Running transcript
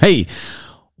Hey,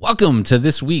 welcome to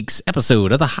this week's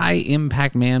episode of the High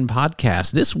Impact Man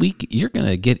podcast. This week, you're going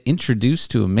to get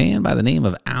introduced to a man by the name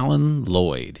of Alan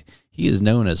Lloyd. He is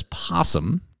known as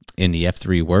Possum in the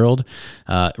F3 world,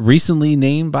 recently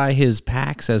named by his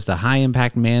PAX as the High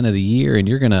Impact Man of the Year, and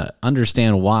you're going to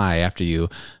understand why after you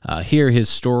hear his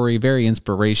story. Very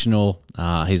inspirational.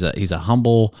 He's a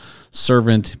humble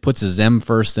servant, puts his M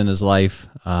first in his life,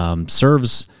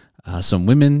 serves some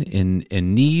women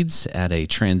in needs at a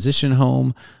transition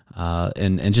home,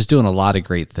 and just doing a lot of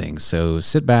great things. So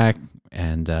sit back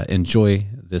and enjoy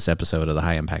this episode of the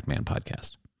High Impact Man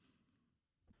podcast.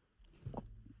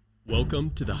 Welcome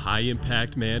to the High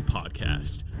Impact Man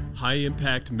podcast. High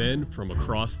impact men from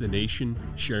across the nation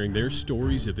sharing their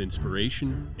stories of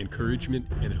inspiration, encouragement,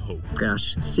 and hope.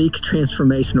 Seek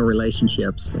transformational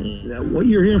relationships. What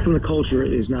you're hearing from the culture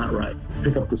is not right.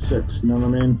 Pick up the six, you know what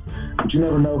I mean? But you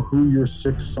never know who your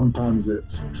six sometimes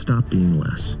is. Stop being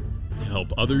less. To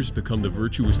help others become the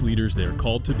virtuous leaders they are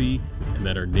called to be and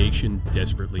that our nation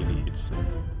desperately needs.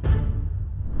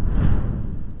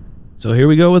 So here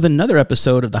we go with another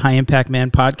episode of the High Impact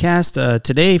Man podcast.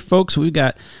 Today, folks, we've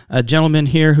got a gentleman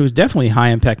here who's definitely a High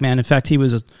Impact Man. In fact, he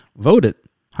was voted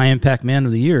High Impact Man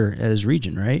of the Year at his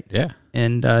region, right? Yeah.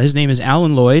 And his name is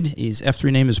Alan Lloyd. His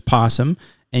F3 name is Possum.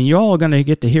 And you're all going to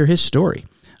get to hear his story,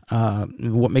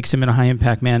 what makes him a High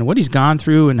Impact Man, what he's gone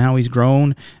through and how he's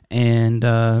grown, and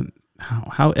how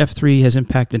F3 has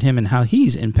impacted him and how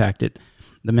he's impacted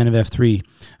the men of F3.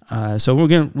 So we're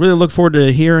going to really look forward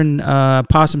to hearing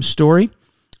Possum's story.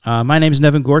 My name is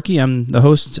Nevin Gorky. I'm the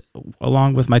host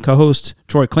along with my co-host,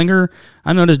 Troy Klinger.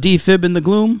 I'm known as D-Fib in the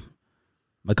Gloom.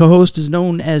 My co-host is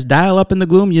known as Dial Up in the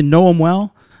Gloom. You know him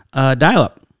well. Dial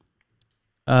Up.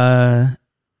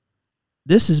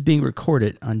 This is being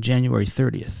recorded on January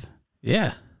 30th.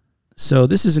 Yeah. So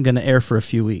this isn't going to air for a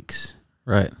few weeks.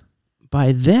 Right.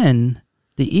 By then,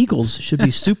 the Eagles should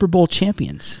be Super Bowl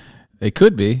champions. They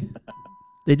could be.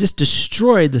 They just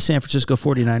destroyed the San Francisco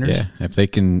 49ers. Yeah. If they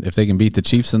can beat the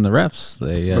Chiefs and the refs,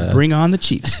 they bring on the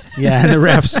Chiefs. Yeah, and the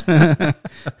refs.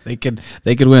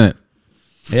 they could win it.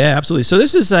 Yeah, absolutely. So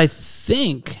this is, I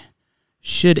think,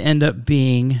 should end up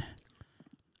being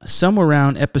somewhere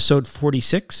around episode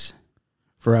 46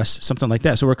 for us, something like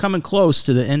that. So we're coming close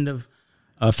to the end of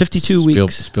 52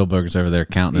 weeks. Spielberg's over there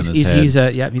counting in his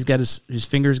head. He's got his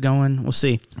fingers going. We'll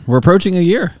see. We're approaching a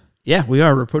year. Yeah, we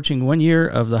are. We're approaching 1 year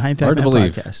of the High Impact Man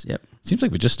podcast. Yep. Seems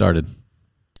like we just started.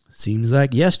 Seems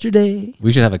like yesterday.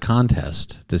 We should have a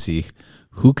contest to see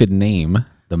who could name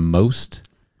the most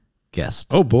guests.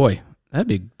 Oh boy, that'd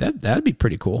be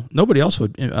pretty cool. Nobody else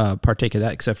would partake of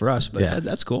that except for us, but yeah.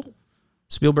 That's cool.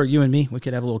 Spielberg, you and me, we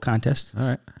could have a little contest. All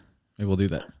right, maybe we'll do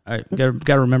that. All right, got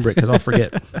to remember it because I'll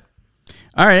forget.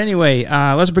 All right. Anyway,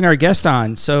 let's bring our guest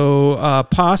on. So,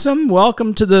 Possum,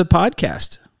 welcome to the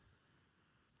podcast.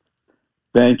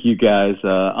 Thank you, guys.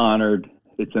 Honored.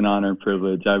 It's an honor and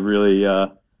privilege. I really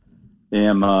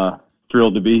am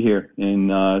thrilled to be here and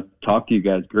talk to you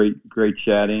guys. Great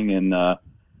chatting. And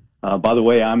by the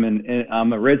way,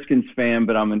 I'm a Redskins fan,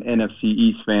 but I'm an NFC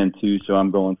East fan too. So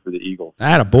I'm going for the Eagles.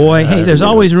 Attaboy. Hey, there's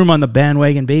always room on the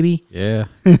bandwagon, baby. Yeah.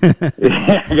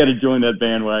 I got to join that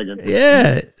bandwagon.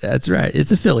 Yeah, that's right.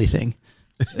 It's a Philly thing.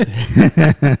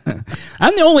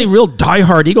 I'm the only real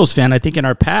diehard Eagles fan, I think, in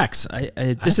our PAX.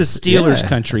 This is Steelers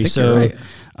country, so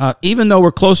right. Even though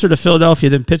we're closer to Philadelphia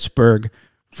than Pittsburgh,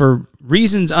 for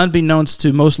reasons unbeknownst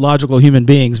to most logical human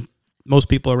beings, most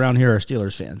people around here are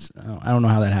Steelers fans. I don't know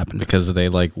how that happened. Because they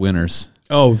like winners.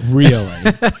 Oh, really?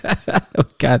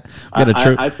 God, we got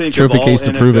a I think trophy of all case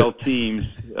to NFL prove it. Teams,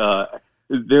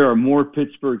 there are more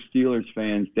Pittsburgh Steelers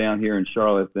fans down here in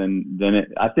Charlotte than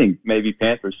I think maybe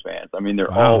Panthers fans. I mean,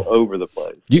 they're all over the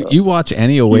place. You watch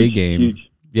any away game. Huge.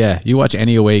 Yeah, you watch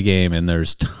any away game, and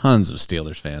there's tons of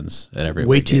Steelers fans at every away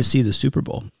Wait till game. you see the Super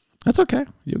Bowl. That's okay.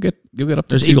 You'll get up to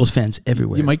There's two. Eagles fans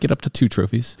everywhere. You might get up to 2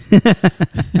 trophies.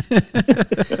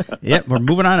 Yep, we're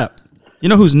moving on up. You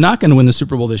know who's not going to win the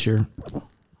Super Bowl this year?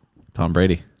 Tom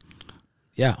Brady.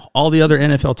 Yeah, all the other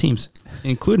NFL teams,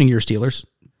 including your Steelers.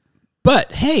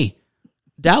 But, hey,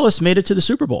 Dallas made it to the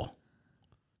Super Bowl.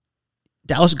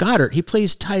 Dallas Goedert, he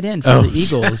plays tight end for the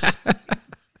Eagles.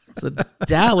 So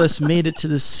Dallas made it to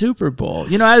the Super Bowl.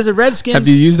 You know, as a Redskins... Have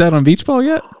you used that on beach ball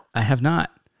yet? I have not.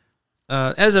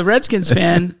 As a Redskins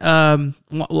fan,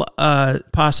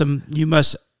 Possum, you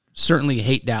must certainly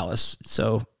hate Dallas.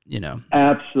 So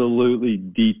absolutely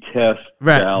detest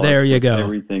Right, Dallas. there you with go.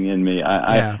 Everything in me.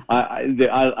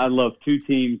 I love two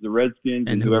teams, the Redskins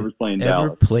and whoever's playing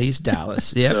Dallas. Plays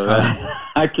Dallas. Yep. So,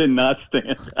 I cannot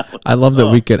stand Dallas. I love that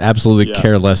we could absolutely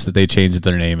care less that they changed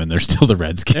their name and they're still the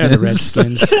Redskins. They're the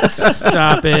Redskins.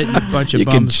 Stop it, you bunch of you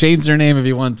bums. can change their name if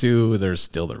you want to. They're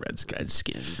still the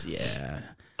Redskins. Yeah.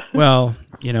 Well,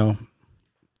 we're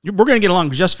going to get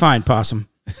along just fine, Possum.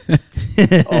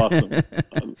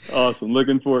 Awesome.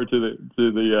 Looking forward to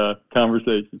the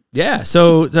conversation. Yeah.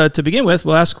 So to begin with,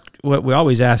 we'll ask what we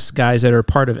always ask guys that are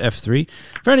part of F3.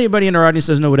 For anybody in our audience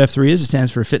doesn't know what F3 is, it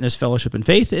stands for Fitness, Fellowship, and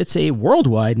Faith. It's a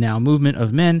worldwide now movement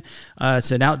of men.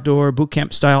 It's an outdoor boot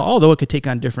camp style, although it could take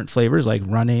on different flavors like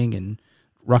running and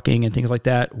rucking and things like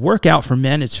that. Workout for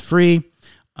men. It's free.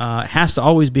 It has to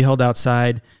always be held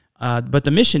outside. But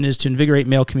the mission is to invigorate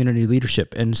male community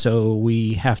leadership. And so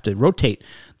we have to rotate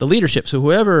the leadership. So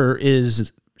whoever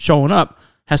is showing up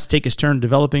has to take his turn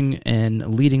developing and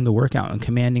leading the workout and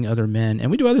commanding other men.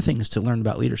 And we do other things to learn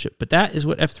about leadership. But that is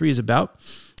what F3 is about.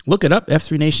 Look it up,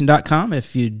 f3nation.com.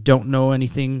 If you don't know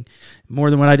anything more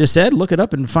than what I just said, look it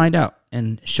up and find out.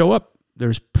 And show up.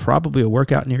 There's probably a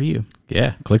workout near you.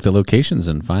 Yeah, click the locations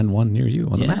and find one near you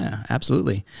on the map. Yeah,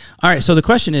 absolutely. All right, so the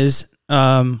question is,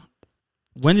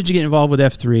 when did you get involved with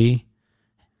F3,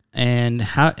 and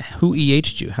who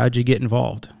EH'd you? How did you get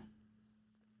involved?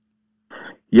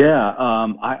 Yeah,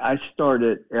 I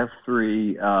started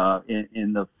F3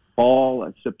 in the fall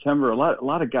of September. A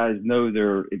lot of guys know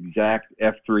their exact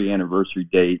F3 anniversary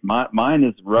date. Mine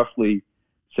is roughly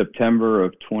September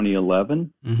of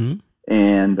 2011. Mm-hmm.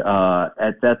 And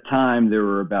at that time, there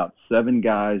were about 7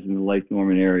 guys in the Lake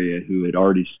Norman area who had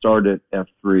already started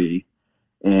F3.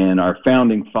 And our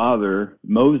founding father,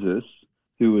 Moses,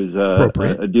 who was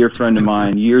a dear friend of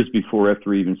mine years before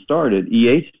F3 even started,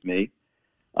 EH'd me.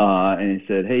 And he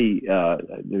said, hey,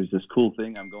 there's this cool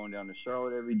thing. I'm going down to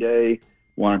Charlotte every day.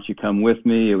 Why don't you come with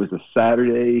me? It was a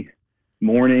Saturday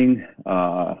morning,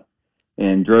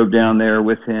 and drove down there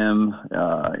with him.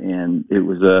 And it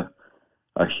was a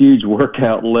huge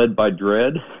workout led by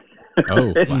Dredd. Oh,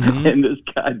 wow. And this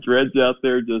guy Dredd's out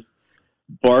there just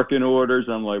barking orders.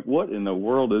 I'm like, what in the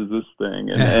world is this thing?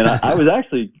 And I was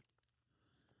actually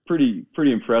pretty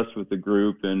impressed with the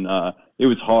group. And it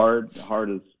was hard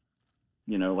as,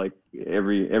 like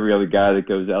every other guy that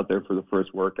goes out there for the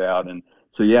first workout. And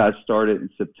so, yeah, I started in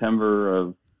September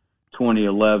of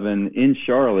 2011 in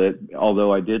Charlotte,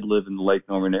 although I did live in the Lake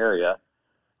Norman area.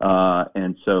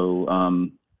 And so,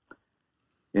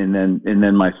 and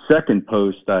then my second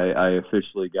post, I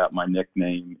officially got my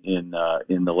nickname in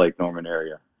the Lake Norman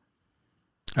area.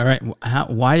 All right.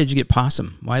 Why did you get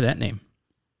Possum? Why that name?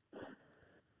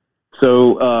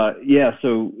 So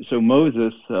so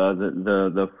Moses,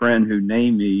 the friend who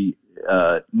named me,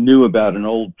 knew about an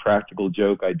old practical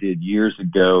joke I did years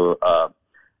ago.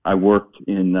 I worked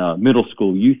in middle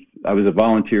school youth. I was a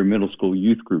volunteer middle school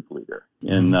youth group leader,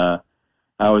 and I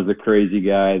was the crazy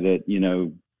guy that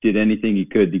did anything he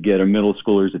could to get a middle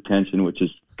schooler's attention, which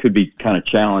could be kind of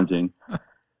challenging.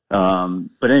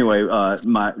 But anyway,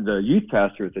 the youth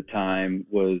pastor at the time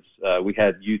was, we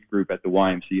had youth group at the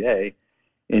YMCA,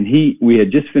 and we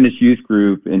had just finished youth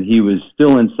group, and he was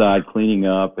still inside cleaning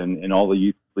up, and all the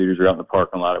youth leaders were out in the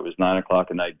parking lot. It was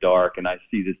 9:00 at night, dark, and I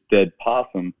see this dead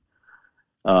possum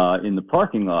in the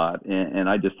parking lot, and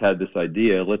I just had this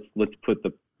idea: let's put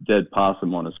the dead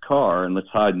possum on his car and let's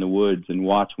hide in the woods and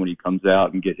watch when he comes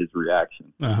out and get his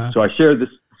reaction. Uh-huh. So I shared this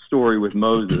story with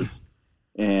Moses,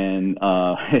 and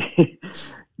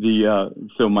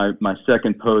so my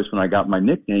second post, when I got my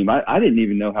nickname, I didn't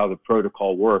even know how the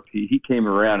protocol worked. He came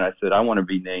around, I said, I want to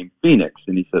be named Phoenix,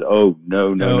 and he said, oh,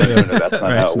 no, that's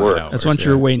not how it works. That's once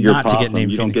your way You're not Possum, to get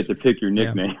named you Phoenix. don't get to pick your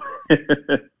nickname. Yeah.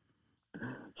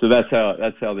 So that's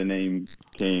how the name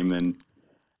came. And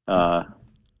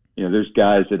there's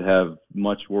guys that have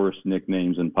much worse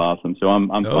nicknames than Possum, so I'm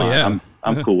fine. Yeah.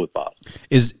 I'm cool with Possum.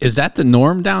 Is that the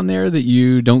norm down there, that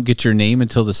you don't get your name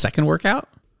until the second workout?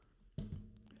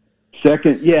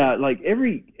 Second, yeah, like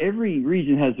every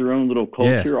region has their own little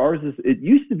culture. Yeah. Ours it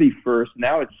used to be first,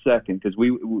 now it's second, because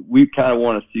we kind of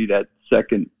want to see that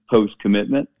second post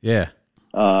commitment. Yeah.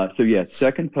 So yeah,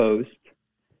 second post,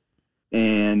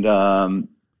 and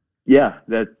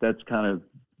that's kind of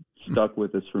stuck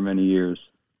with us for many years.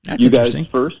 That's you guys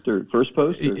interesting. first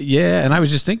post? Or? Yeah, and I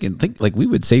was just thinking, like we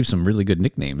would save some really good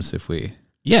nicknames if we.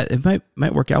 Yeah, it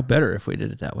might work out better if we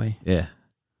did it that way. Yeah.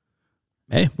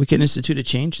 Hey, we can institute a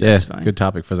change. That's fine. Good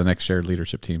topic for the next shared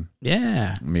leadership team.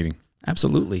 Yeah, meeting.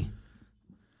 Absolutely.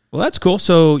 Well, that's cool.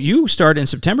 So you started in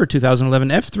September 2011.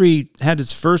 F3 had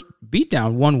its first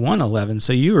beatdown 1/1/11.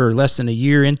 So you were less than a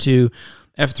year into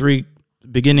F3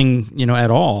 beginning,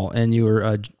 at all, and you're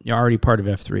already part of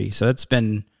F3. So that's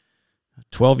been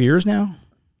 12 years now.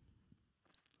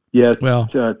 Yeah, well,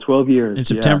 12 years. In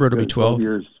September, it'll be 12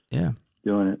 years. Yeah,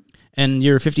 doing it. And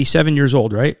you're 57 years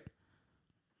old, right?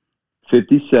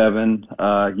 57.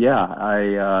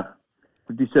 I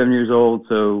 57 years old.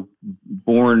 So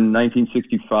born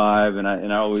 1965, and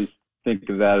I always think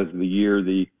of that as the year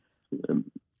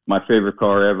my favorite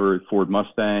car ever is Ford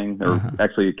Mustang, or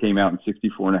actually it came out in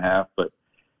 64 and a half, but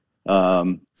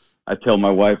I tell my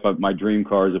wife my dream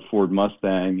car is a Ford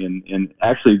Mustang, and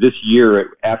actually this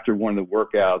year after one of the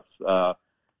workouts,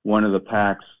 one of the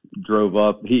packs drove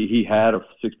up. He had a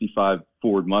 65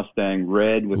 Ford Mustang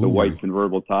red with a white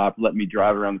convertible top, let me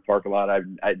drive around the parking lot.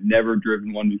 I'd never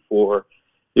driven one before.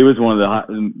 It was one of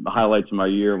the highlights of my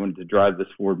year, when to drive this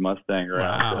Ford Mustang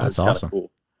around. Wow, so that's awesome.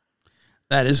 Cool.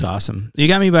 That is awesome. You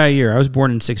got me by a year. I was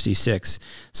born in 66.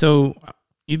 So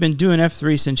you've been doing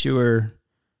F3 since you were,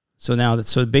 so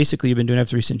basically you've been doing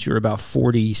F3 since you were about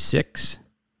 46.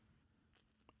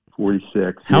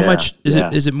 46. How much is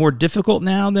it? Is it more difficult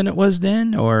now than it was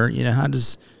then, or how do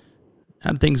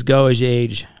things go as you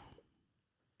age?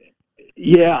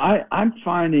 Yeah, I'm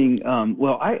finding.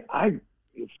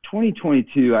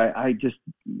 2022. I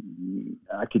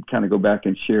could kind of go back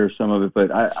and share some of it,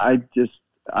 but I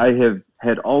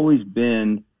had always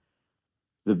been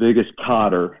the biggest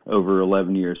cotter over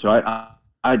 11 years. So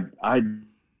I'd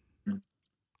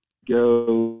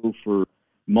go for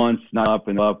months not up,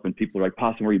 and people are like,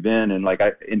 Possum, where you been? And like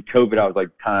in COVID, I was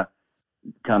like kind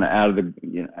of out of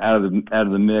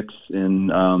the mix,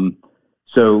 and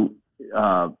so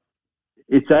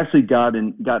it's actually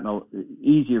gotten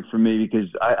easier for me, because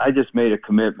I just made a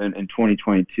commitment in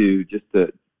 2022 just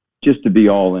to be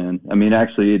all in. I mean,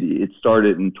 actually it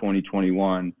started in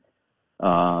 2021.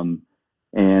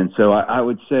 And so I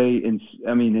would say in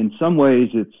some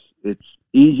ways it's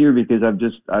easier, because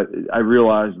I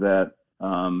realized that,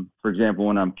 for example,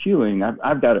 when I'm queuing,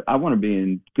 I want to be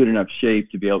in good enough shape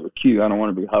to be able to queue. I don't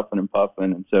want to be huffing and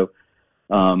puffing. And so,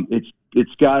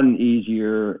 it's gotten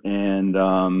easier, and,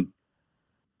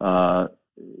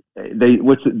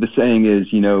 what's the saying is,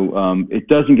 it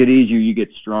doesn't get easier, you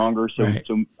get stronger. So, right.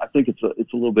 So I think it's a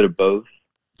little bit of both.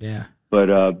 Yeah.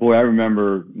 But, boy, I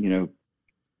remember,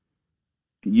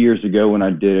 years ago when I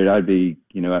did it, I'd be,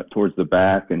 towards the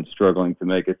back and struggling to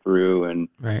make it through, and,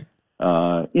 right.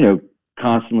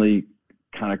 Constantly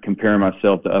kind of comparing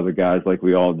myself to other guys like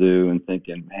we all do, and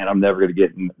thinking, man, I'm never going to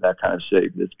get in that kind of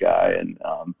shape, this guy.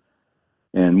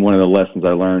 And one of the lessons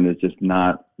I learned is just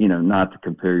not to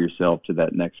compare yourself to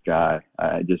that next guy.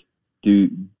 I just do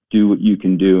what you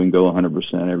can do and go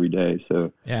 100% every day.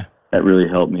 So yeah, that really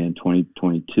helped me in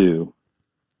 2022.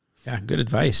 Yeah. Good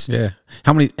advice. Yeah.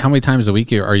 How many times a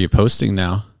week are you posting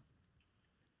now?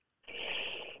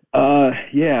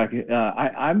 I'm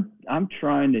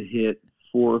trying to hit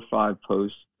 4 or 5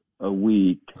 posts a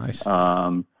week. Nice.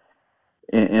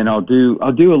 And I'll do a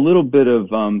little bit of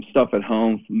stuff at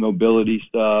home, mobility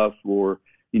stuff, or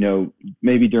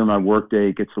maybe during my workday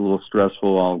it gets a little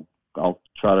stressful. I'll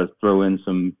try to throw in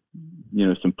some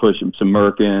push, some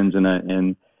Merkins,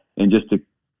 and just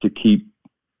to keep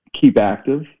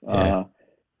active. Yeah.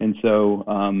 And so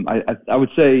I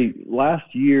would say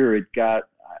last year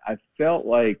I felt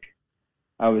like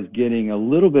I was getting a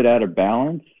little bit out of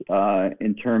balance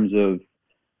in terms of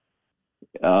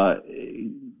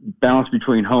balance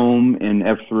between home and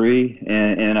F3,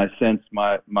 and I sensed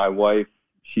my wife,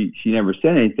 she never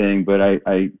said anything, but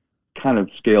I kind of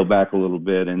scaled back a little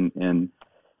bit, and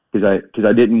because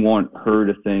I didn't want her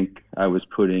to think I was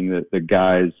putting the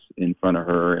guys in front of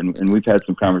her, and we've had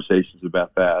some conversations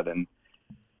about that, and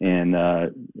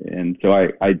so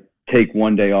I take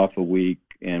one day off a week,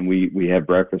 and we have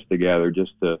breakfast together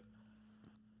just to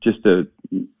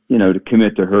to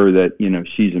commit to her that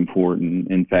she's important.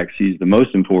 In fact, she's the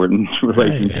most important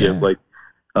relationship, right,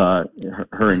 yeah. Like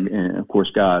her and of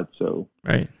course God. So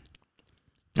right,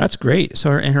 that's great. So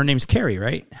her name's Carrie,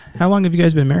 right? How long have you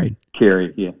guys been married?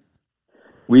 Carrie, yeah,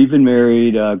 we've been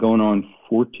married going on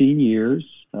 14 years.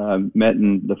 Met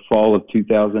in the fall of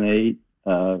 2008.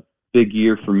 Big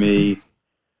year for me.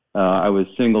 I was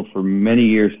single for many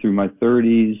years through my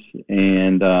 30s,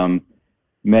 and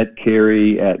met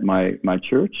Carrie at my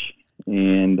church,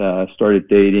 and started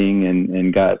dating,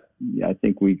 and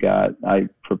I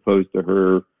proposed to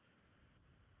her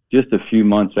just a few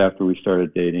months after we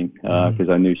started dating, because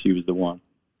I knew she was the one.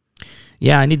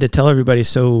 Yeah, I need to tell everybody.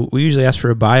 So we usually ask for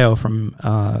a bio from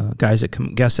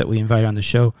guests that we invite on the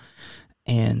show.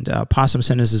 And Possum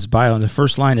sent us his bio, and the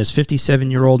first line is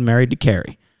 57-year-old married to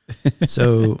Carrie.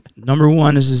 So number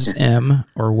 1 is his M,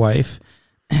 or wife,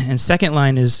 And second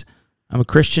line is, I'm a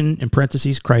Christian, in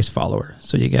parentheses, Christ follower.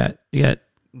 So you got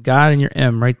God and your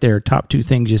M right there. Top two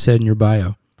things you said in your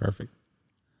bio. Perfect.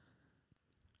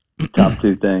 Top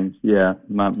two things. Yeah.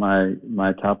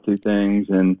 My top two things.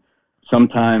 And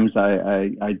sometimes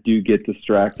I do get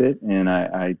distracted, and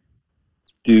I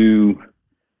do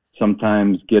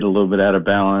sometimes get a little bit out of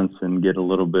balance and get a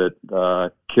little bit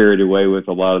carried away with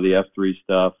a lot of the F3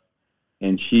 stuff.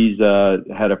 And she's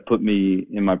had to put me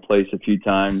in my place a few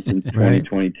times in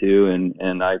 2022,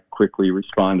 and I quickly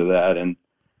respond to that and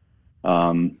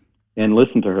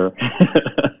listen to her.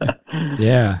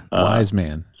 Yeah. Wise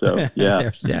man. So,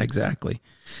 yeah. Yeah, exactly.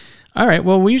 All right.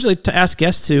 Well, we usually ask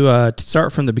guests to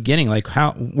start from the beginning. Like,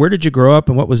 where did you grow up,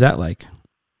 and what was that like?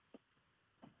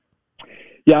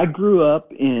 Yeah, I grew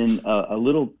up in a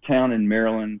little town in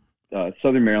Maryland,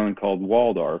 southern Maryland, called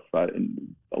Waldorf. A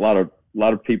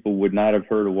lot of people would not have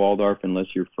heard of Waldorf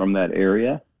unless you're from that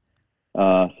area.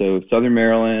 So southern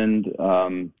Maryland.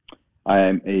 I'm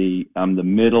the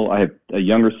middle. I have a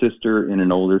younger sister and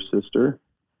an older sister.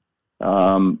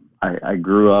 I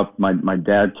grew up. My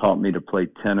dad taught me to play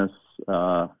tennis.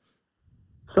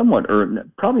 Somewhat early,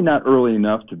 probably not early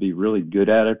enough to be really good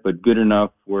at it, but good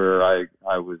enough where I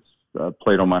was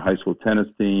played on my high school tennis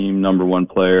team, number one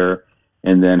player,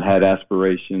 and then had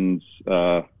aspirations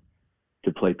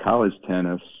to play college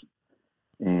tennis,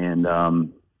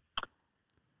 and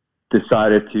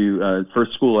decided to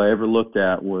first school I ever looked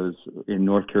at was in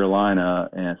North Carolina,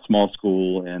 a small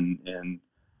school, and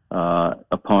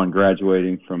upon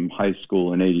graduating from high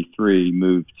school in '83,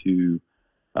 moved to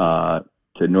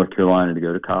North Carolina to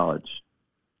go to college.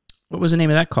 What was the name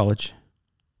of that college?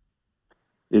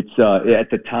 It's at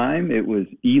the time it was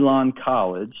Elon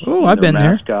College. Oh, I've been there.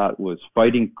 Their mascot was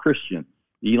Fighting Christians.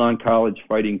 Elon College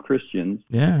Fighting Christians.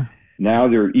 Yeah. Now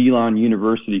they're Elon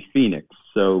University Phoenix.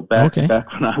 So back when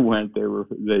I went,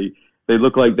 they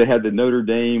looked like they had the Notre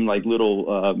Dame like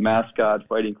little mascot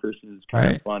Fighting Christians.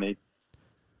 Kind of funny,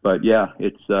 but yeah,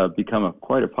 it's become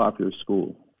quite a popular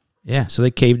school. Yeah. So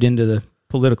they caved into the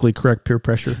politically correct peer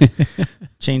pressure,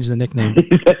 changed the nickname.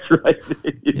 That's right.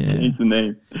 Changed the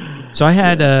name. So I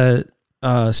had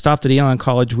stopped at Elon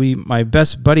College. My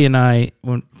best buddy and I,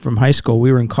 from high school,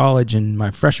 we were in college, and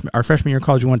our freshman year of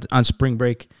college, we went on spring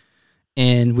break,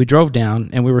 and we drove down,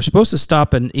 and we were supposed to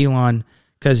stop in Elon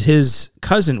because his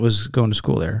cousin was going to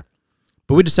school there.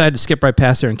 But we decided to skip right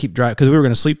past there and keep driving because we were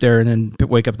going to sleep there and then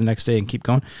wake up the next day and keep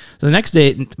going. So the next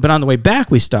day, but on the way back,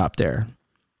 we stopped there.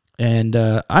 And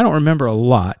I don't remember a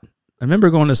lot. I remember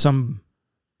going to some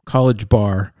college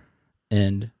bar,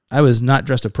 and I was not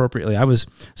dressed appropriately.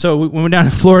 So we went down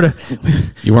to Florida.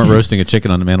 You weren't roasting a chicken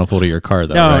on the manifold of your car,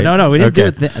 though, right? No, we didn't do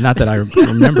it. Not that I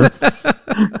remember.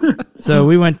 So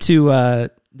we went to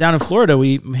down in Florida.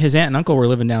 His aunt and uncle were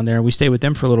living down there, and we stayed with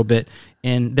them for a little bit.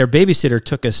 And their babysitter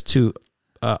took us to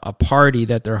a party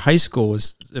that their high school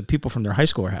people from their high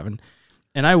school were having.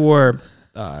 And I wore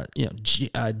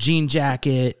jean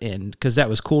jacket, and because that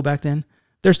was cool back then.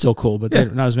 They're still cool, but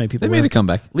not as many people. They made a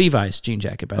comeback. Levi's jean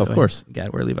jacket, by the way. Of course. You got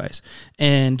to wear Levi's.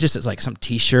 And just as like some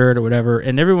T-shirt or whatever.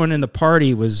 And everyone in the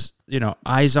party was,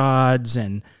 Izod's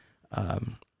and,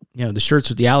 the shirts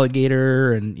with the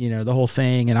alligator and, the whole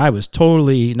thing. And I was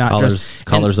totally not dressed.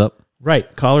 Collars up.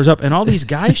 Right, collars up. And all these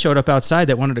guys showed up outside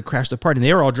that wanted to crash the party. And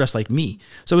they were all dressed like me.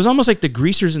 So it was almost like the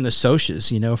greasers and the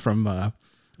Socias, from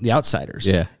The Outsiders.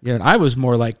 Yeah. And I was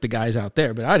more like the guys out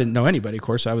there, but I didn't know anybody, of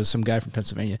course. I was some guy from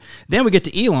Pennsylvania. Then we get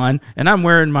to Elon, and I'm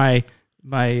wearing my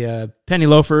penny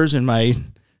loafers and my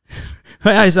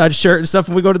Izod shirt and stuff,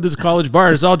 and we go to this college bar,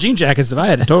 and it's all jean jackets, and I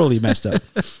had it totally messed up.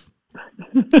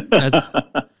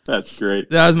 That's great.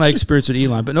 That was my experience with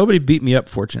Elon, but nobody beat me up,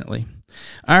 fortunately.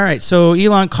 All right, so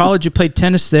Elon College, you played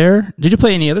tennis there. Did you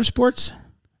play any other sports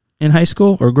in high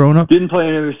school or growing up? Didn't play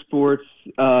any other sports.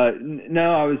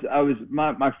 No, I was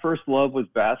my first love was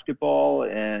basketball,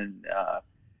 and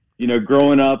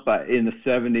growing up in the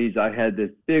 70s, I had this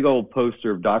big old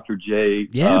poster of Dr. J.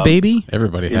 Yeah, baby.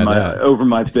 Everybody had that over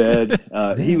my bed.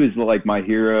 He was like my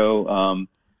hero.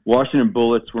 Washington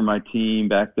Bullets were my team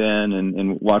back then,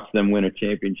 and watched them win a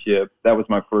championship. That was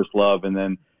my first love, and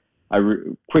then I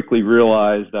quickly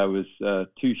realized I was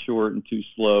too short and too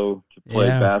slow to play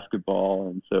basketball,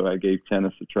 and so I gave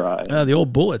tennis a try. The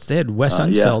old Bullets, they had Wes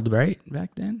Unseld, right,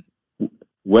 back then?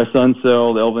 Wes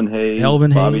Unseld, Elvin Hayes,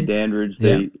 Bobby Dandridge.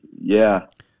 I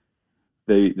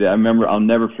remember, I'll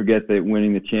never forget they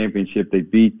winning the championship. They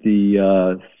beat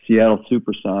the Seattle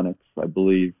Supersonics, I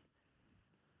believe.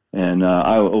 And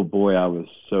I was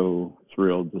so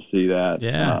thrilled to see that.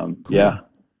 Yeah, cool. Yeah.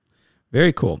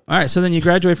 Very cool. All right, so then you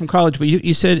graduate from college, but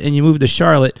you said, and you moved to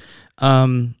Charlotte.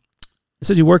 It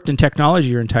says you worked in technology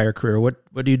your entire career. What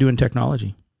do you do in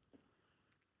technology?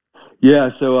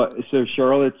 Yeah, so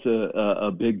Charlotte's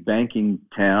a big banking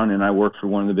town, and I work for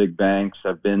one of the big banks.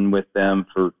 I've been with them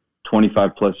for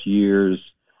 25 plus years.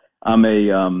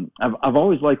 I've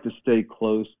always liked to stay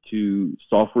close to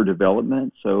software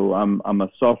development, so I'm a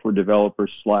software developer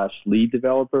 / lead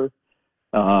developer,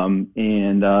 I've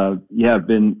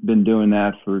been doing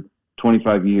that for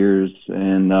 25 years,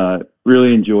 and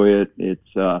really enjoy it.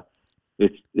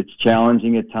 It's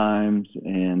challenging at times,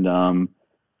 and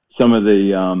some of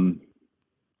the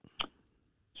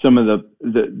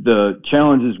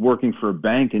challenges working for a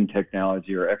bank in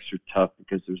technology are extra tough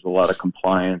because there's a lot of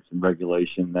compliance and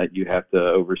regulation that you have to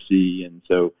oversee. And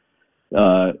so,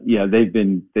 they've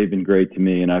been great to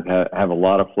me, and have a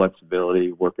lot of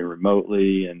flexibility working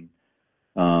remotely, and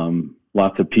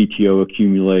lots of PTO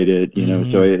accumulated,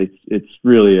 so it's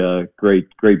really a great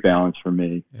balance for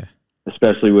me,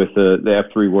 especially with the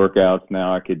F3 workouts.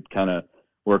 Now I could kind of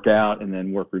work out and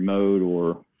then work remote,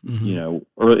 or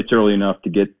it's early enough to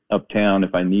get uptown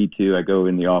if I need to. I go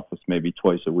in the office maybe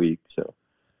twice a week, so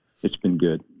it's been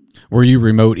good. Were you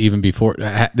remote even before?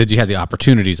 Did you have the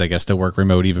opportunities, I guess, to work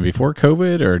remote even before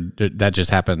COVID, or did that just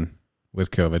happen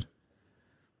with COVID?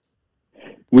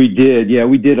 We did, yeah.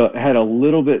 We had a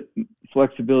little bit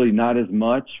flexibility, not as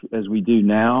much as we do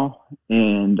now,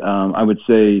 and I would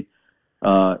say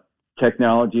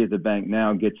technology at the bank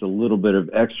now gets a little bit of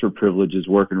extra privileges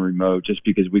working remote, just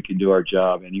because we can do our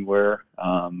job anywhere.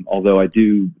 Although I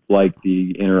do like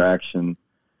the interaction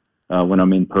when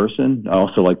I'm in person. I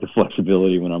also like the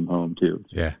flexibility when I'm home too.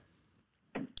 Yeah.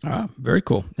 Very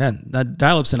cool. Yeah,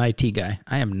 Dial-Up's an IT guy.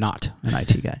 I am not an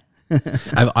IT guy.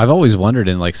 I've always wondered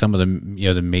in like some of the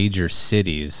the major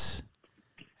cities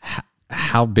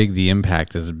how big the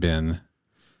impact has been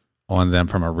on them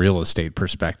from a real estate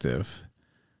perspective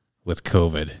with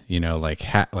COVID.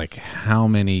 Like how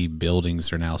many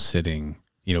buildings are now sitting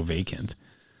vacant.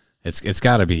 It's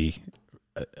got to be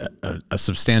a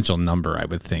substantial number, I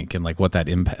would think, and like what that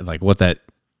impact, like what that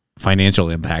financial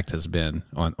impact has been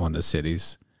on the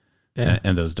cities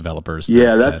and those developers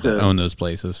that own those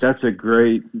places. That's a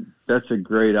great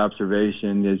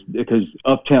observation, is because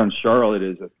uptown Charlotte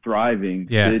is a thriving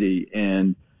city,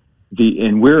 and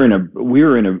we're in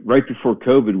a right before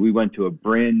COVID, we went to a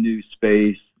brand new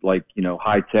space, like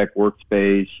high tech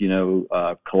workspace,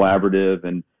 collaborative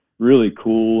and really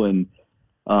cool, and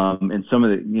some of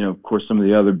the of course some of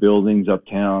the other buildings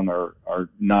uptown are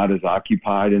not as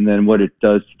occupied, and then what it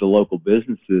does to the local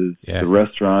businesses, the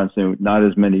restaurants, and not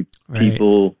as many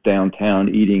people downtown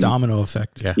eating, domino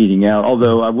effect, eating out.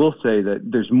 Although I will say that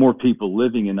there's more people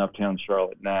living in uptown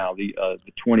Charlotte now, the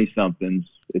 20 somethings.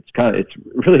 It's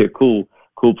really a cool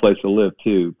place to live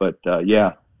too, but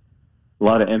a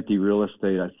lot of empty real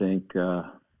estate, I think,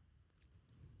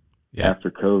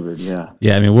 after COVID.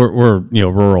 Yeah. I mean, we're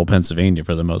rural Pennsylvania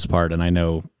for the most part, and I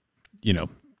know,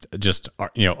 just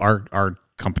our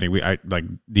company. Like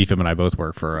Deefam and I both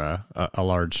work for a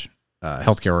large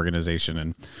healthcare organization,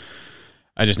 and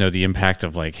I just know the impact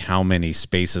of like how many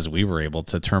spaces we were able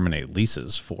to terminate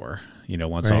leases for.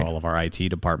 Once all of our IT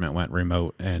department went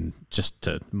remote, and just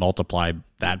to multiply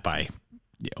that by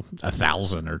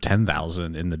 1,000 or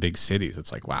 10,000 in the big cities,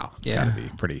 it's like, wow, it's got to be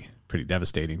pretty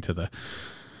devastating to the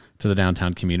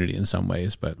downtown community in some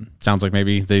ways. But it sounds like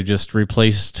maybe they just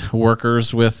replaced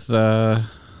workers with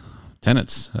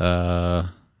tenants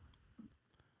living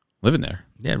there.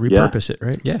 Yeah, repurpose it,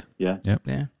 right? Yeah.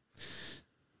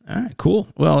 All right, cool.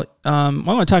 Well, I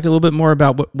want to talk a little bit more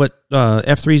about what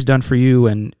F3's done for you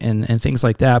and things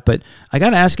like that. But I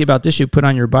got to ask you about this. You put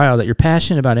on your bio that you're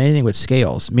passionate about anything with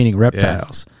scales, meaning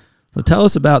reptiles. So tell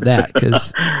us about that,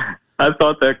 because I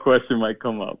thought that question might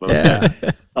come up.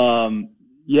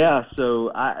 So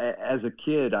as a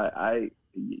kid, I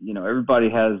everybody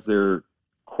has their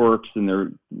quirks and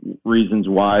their reasons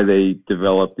why they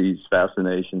develop these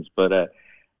fascinations. But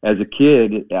as a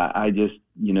kid, I just,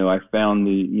 I found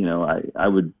I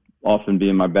would often be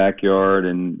in my backyard,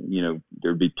 and,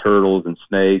 there'd be turtles and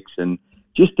snakes, and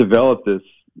just developed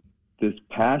this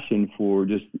passion for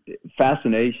just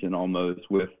fascination almost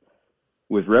with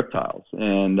reptiles.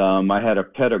 And I had a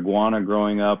pet iguana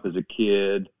growing up as a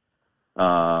kid,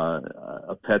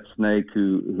 a pet snake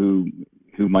who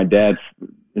my dad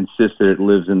insisted it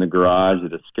lives in the garage.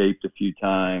 It escaped a few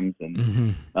times,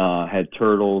 and had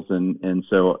turtles, and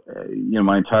so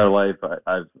my entire life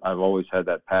I've always had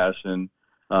that passion.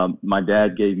 My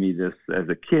dad gave me this as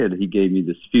a kid. He gave me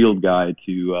this field guide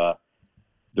to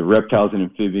the reptiles and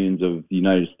amphibians of the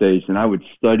United States, and I would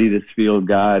study this field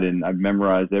guide, and I've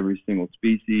memorized every single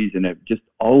species, and it just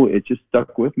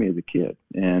stuck with me as a kid.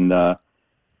 And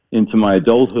into my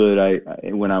adulthood,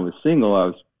 when I was single, I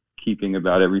was keeping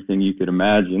about everything you could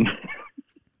imagine.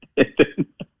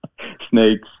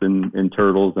 Snakes and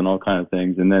turtles and all kinds of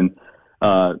things. And then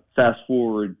fast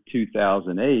forward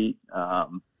 2008, I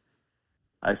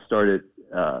started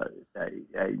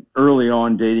early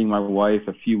on dating my wife.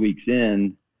 A few weeks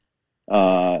in,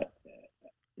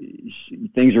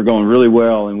 things were going really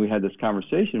well, and we had this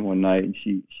conversation one night, and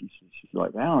she's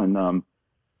like, Alan,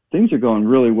 things are going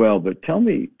really well, but tell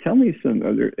me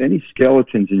are there any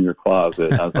skeletons in your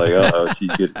closet? And I was like,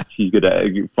 she's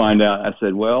gonna find out. I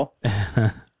said, well,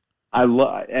 I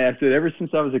said, ever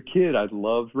since I was a kid, I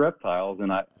loved reptiles,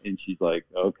 and she's like,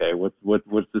 okay,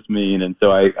 what's this mean? And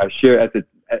so I shared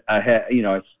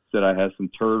I said I had some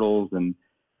turtles and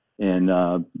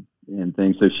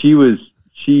things. So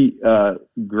she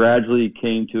gradually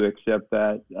came to accept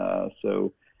that.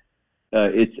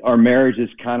 It's our marriage is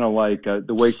kind of like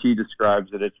the way she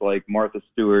describes it. It's like Martha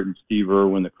Stewart and Steve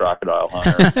Irwin, the crocodile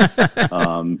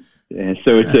hunter. And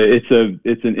so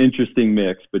it's an interesting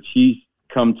mix. But she's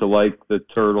come to like the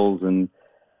turtles, and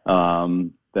so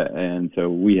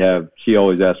she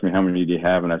always asks me, how many do you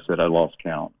have? And I said I lost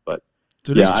count. But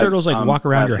do these turtles walk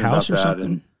around your house or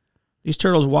something? These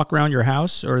turtles walk around your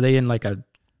house, or are they in like a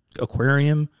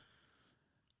aquarium?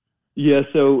 Yeah,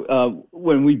 so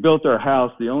when we built our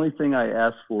house, the only thing I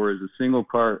asked for is a single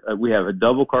car. We have a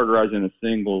double car garage and a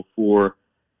single for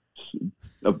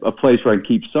a place where I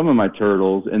keep some of my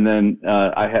turtles, and then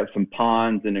I have some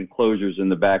ponds and enclosures in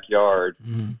the backyard.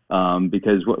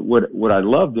 Because what I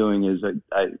love doing is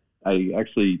I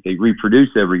actually, they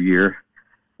reproduce every year,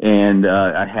 and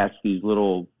I hatch these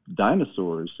little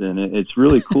dinosaurs, and it's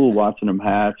really cool watching them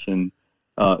hatch. And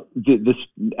the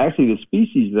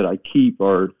species that I keep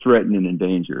are threatened and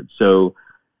endangered. So,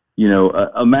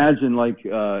 imagine like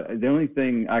the only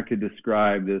thing I could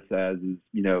describe this as is,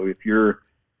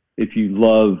 if you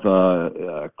love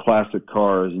classic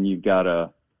cars and you've got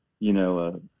a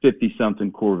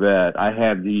 50-something Corvette, I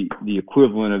have the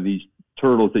equivalent of these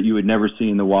turtles that you would never see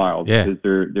in the wild because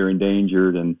they're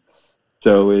endangered, and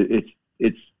so it's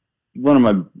one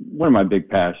of my big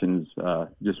passions.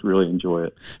 Just really enjoy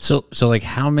it. So like,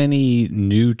 how many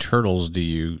new turtles do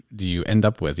you end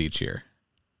up with each year?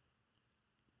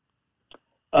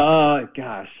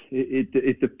 Gosh,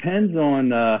 it depends on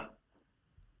the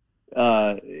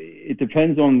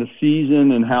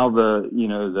season and how the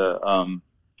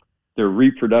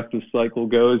reproductive cycle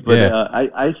goes. But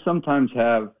I sometimes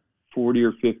have 40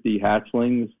 or 50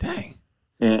 hatchlings. Dang.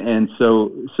 And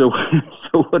so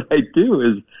what I do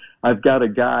is, I've got a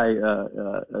guy,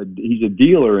 he's a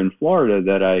dealer in Florida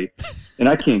that I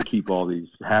can't keep all these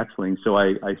hatchlings, so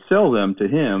I sell them to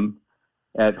him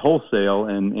at wholesale,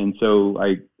 and so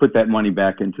I put that money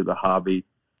back into the hobby.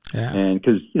 Yeah. And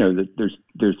because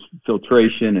there's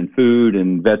filtration and food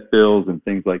and vet bills and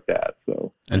things like that.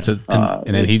 So and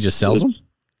then he just sells them.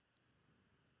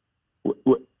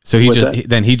 So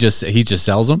he just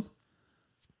sells them.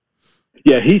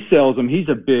 Yeah, he sells them. He's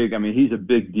a big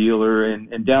dealer,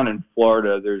 and down in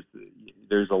Florida,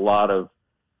 there's a lot of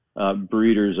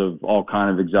breeders of all kind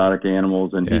of exotic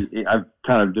animals, and I've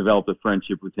kind of developed a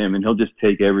friendship with him, and he'll just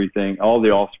take everything, all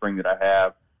the offspring that I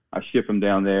have, I ship them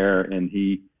down there, and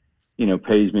he,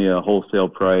 pays me a wholesale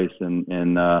price, and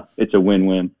it's a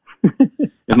win-win.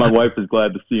 And my wife is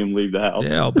glad to see him leave the house.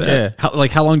 Yeah, I'll bet. Yeah.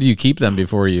 How long do you keep them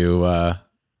before you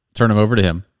turn them over to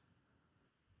him?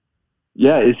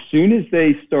 Yeah, as soon as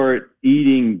they start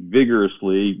eating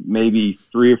vigorously, maybe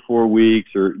 3 or 4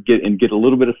 weeks, or get a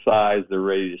little bit of size, they're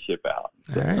ready to ship out.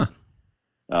 All right.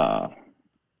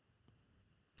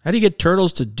 How do you get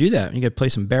turtles to do that? You got to play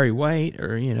some Barry White,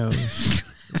 or it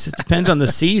just depends on the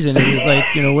season. Is it like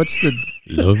what's the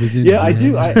love is in? Yeah, I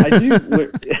do.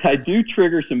 I do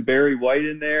trigger some Barry White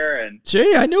in there, and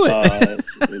I knew it.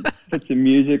 Put some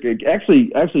music.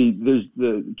 Actually, there's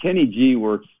the Kenny G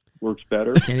works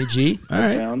better. Kenny G. All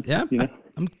right. Found, yeah.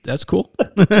 That's cool.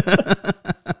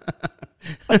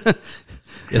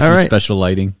 Some special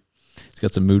lighting. He's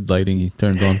got some mood lighting he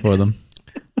turns on for them.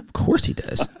 Of course he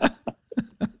does.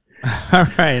 All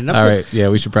right. All right. Yeah,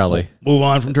 we should probably move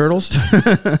on from turtles.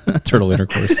 Turtle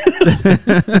intercourse.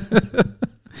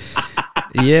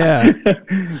 Yeah.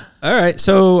 All right.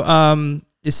 So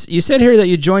you said here that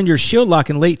you joined your Shield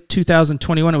Lock in late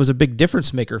 2021. It was a big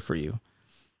difference maker for you.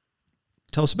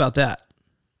 Tell us about that.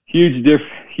 Huge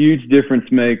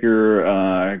difference maker.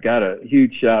 I got a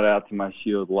huge shout out to my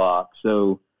Shield Lock.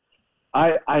 So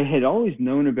I had always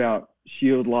known about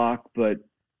Shield Lock, but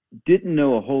didn't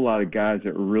know a whole lot of guys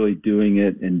that were really doing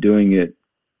it and doing it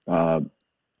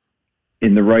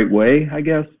in the right way, I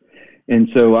guess. And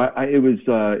so it was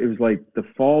like the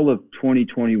fall of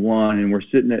 2021, and we're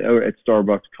sitting at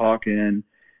Starbucks talking,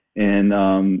 and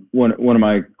one of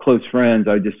my close friends,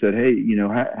 I just said, hey,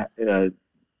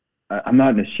 I'm not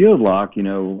in a shield lock,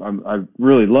 I'd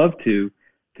really love to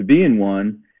be in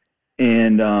one.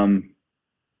 And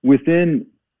within,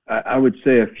 I would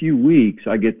say, a few weeks,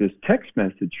 I get this text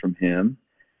message from him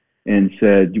and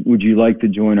said, would you like to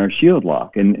join our shield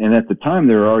lock? And at the time,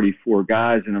 there were already 4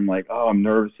 guys, and I'm like, oh, I'm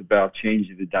nervous about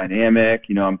changing the dynamic.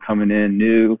 I'm coming in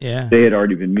new. Yeah. They had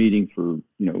already been meeting for,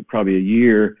 probably a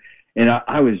year. And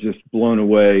I was just blown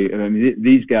away. I mean,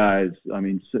 these guys,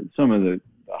 some of the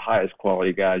highest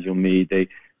quality guys you'll meet,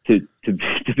 to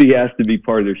be asked to be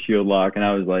part of their shield lock. And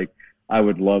I was like, I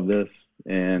would love this.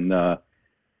 And,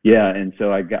 and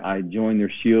so I joined their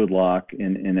shield lock,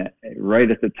 and right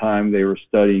at the time they were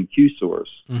studying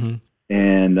Q-Source. Mm-hmm.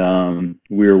 And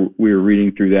we were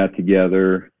reading through that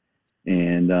together.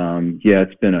 And,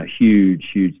 it's been a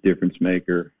huge, huge difference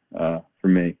maker for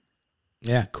me.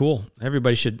 Yeah, cool.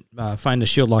 Everybody should find a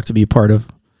shield lock to be a part of.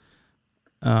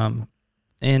 And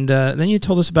then you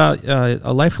told us about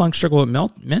a lifelong struggle with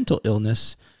mental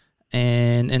illness,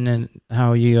 and then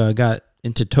how you got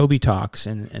into Toby Talks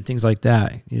and things like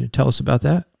that. You tell us about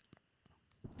that?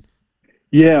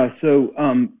 Yeah. So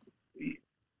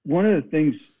one of the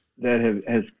things that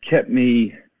has kept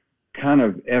me kind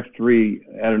of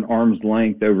F3 at an arm's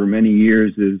length over many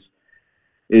years is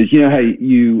how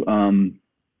you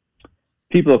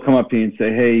people will come up to you and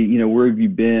say, hey, where have you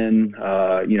been?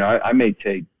 I may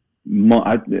take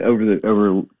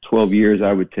over 12 years,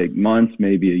 I would take months,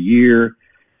 maybe a year.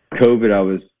 COVID, I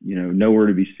was, nowhere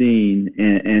to be seen.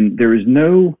 And there was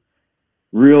no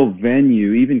real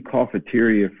venue, even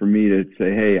cafeteria, for me to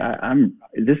say, hey,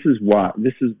 this is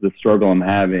the struggle I'm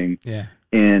having. Yeah.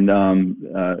 And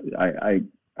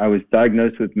I was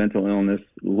diagnosed with mental illness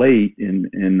late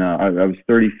I was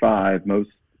 35.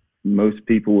 Most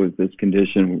people with this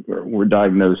condition were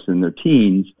diagnosed in their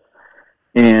teens.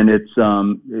 And it's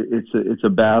a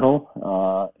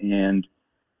battle, and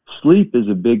sleep is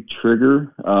a big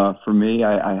trigger for me.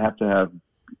 I have to have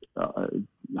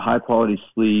high quality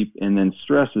sleep, and then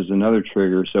stress is another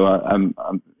trigger. So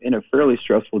I'm in a fairly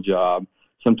stressful job.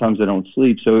 Sometimes I don't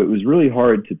sleep. So it was really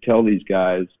hard to tell these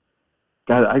guys,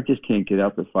 God, I just can't get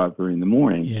up at 5:30 in the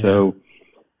morning. Yeah. So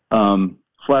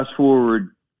flash forward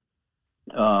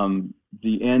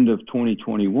the end of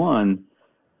 2021.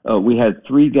 We had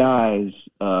 3 guys.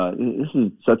 This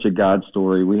is such a God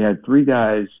story. We had 3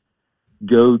 guys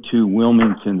go to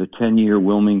Wilmington, the 10-year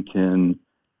Wilmington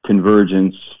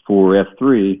convergence for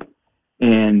F3,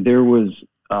 and there was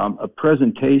a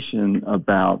presentation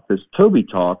about this Toby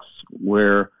Talks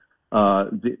where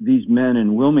these men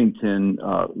in Wilmington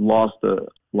lost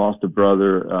a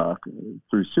brother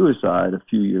through suicide a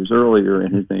few years earlier,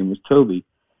 and his name was Toby.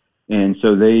 And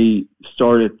so they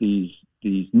started these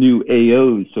new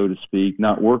AOs, so to speak,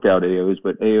 not workout AOs,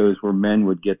 but AOs where men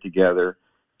would get together,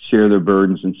 share their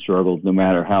burdens and struggles, no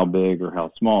matter how big or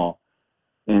how small.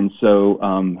 And so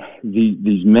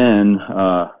these men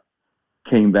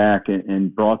came back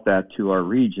and brought that to our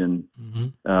region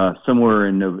somewhere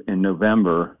in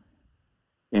November.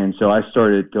 And so I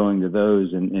started going to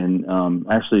those and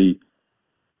actually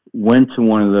went to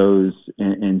one of those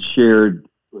and shared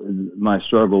my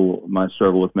struggle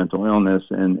with mental illness,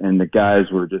 and the guys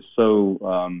were just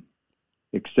so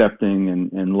accepting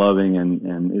and loving,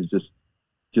 and it's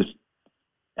just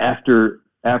after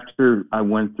I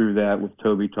went through that with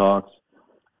Toby Talks,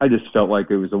 I just felt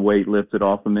like it was a weight lifted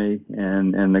off of me,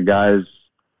 and the guys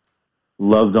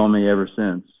loved on me ever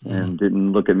since and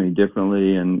didn't look at me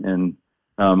differently. And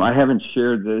I haven't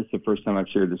shared this. The first time I've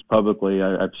shared this publicly,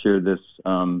 I've shared this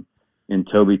in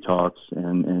Toby Talks,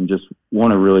 and just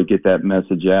want to really get that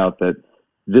message out that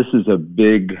this is a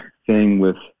big thing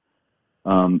with,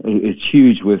 it's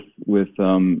huge with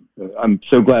I'm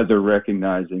so glad they're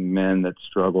recognizing men that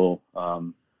struggle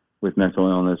with mental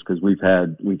illness, because we've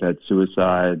had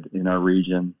suicide in our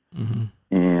region,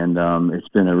 and it's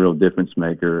been a real difference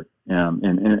maker.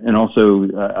 And also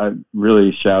I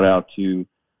really shout out to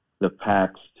the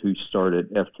PACs who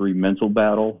started F3 Mental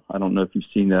Battle. I don't know if you've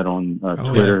seen that on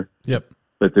Twitter. Yeah. Yep.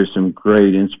 But there's some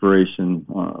great inspiration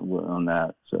on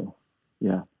that. So,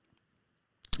 yeah.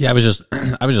 Yeah, I was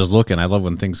just looking. I love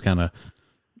when things kind of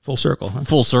full circle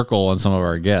on some of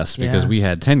our guests, because we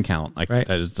had 10 count. Like right.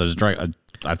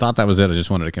 I thought that was it. I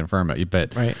just wanted to confirm it.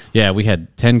 But right. yeah, we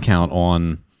had 10 count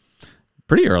on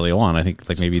pretty early on. I think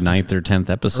like maybe 9th or 10th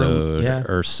episode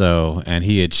or so, and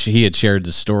he had shared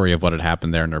the story of what had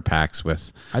happened there in their packs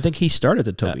with. I think he started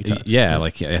the Toby Talk.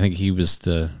 Like I think he was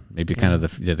maybe kind of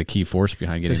the key force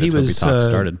behind getting the Toby Talk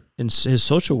started. In his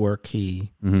social work,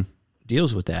 he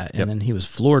deals with that, and then he was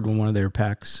floored when one of their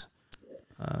packs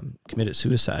committed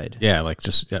suicide. Yeah, like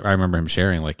I remember him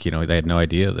sharing, like, you know, they had no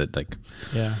idea that, like,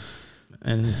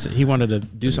 and he wanted to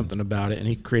do something about it, and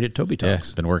he created Toby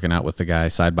Talks. Yeah, been working out with the guy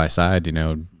side by side, you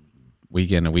know,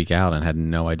 week in and week out, and had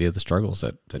no idea the struggles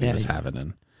that he was having.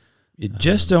 And you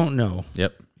just don't know.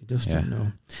 Yep, you just don't know.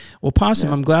 Well,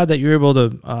 Possum, I'm glad that you're able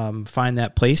to find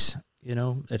that place. You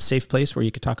know, that safe place where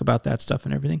you could talk about that stuff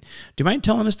and everything. Do you mind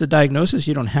telling us the diagnosis?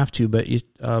 You don't have to, but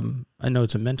I know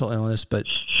it's a mental illness, but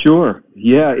sure.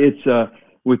 Yeah, it's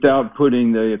without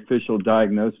putting the official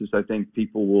diagnosis, I think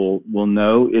people will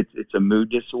know it's a mood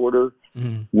disorder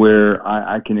where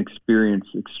I can experience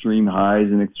extreme highs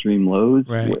and extreme lows.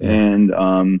 Right. And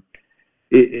I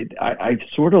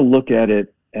sort of look at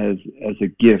it as a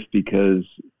gift because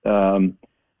the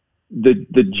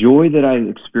joy that I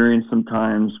experience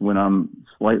sometimes when I'm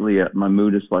slightly at my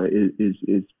mood is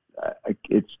it's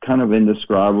kind of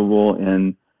indescribable,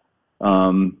 and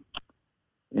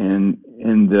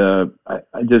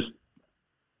I just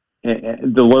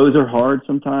the lows are hard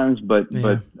sometimes, but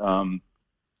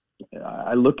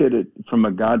I look at it from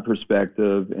a God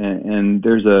perspective, and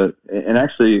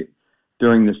actually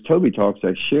during this Toby Talks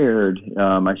I shared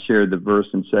the verse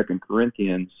in 2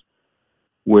 Corinthians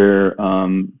where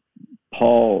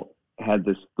Paul had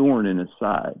this thorn in his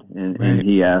side, and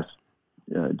he asked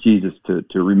Jesus to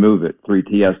remove it.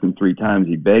 He asked him 3 times.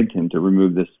 He begged him to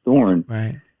remove this thorn.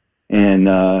 Right. And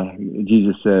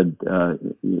Jesus said,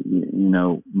 you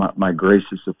know, my grace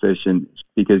is sufficient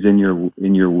because in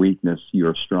your weakness you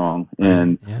are strong.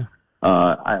 And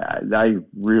I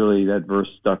really, that verse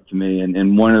stuck to me.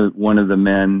 And one of the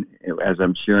men, as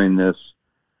I'm sharing this,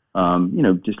 you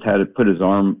know, just had to put his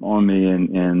arm on me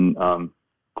and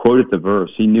quoted the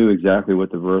verse. He knew exactly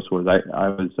what the verse was. I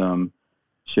was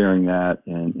sharing that,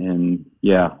 and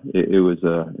it was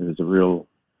a real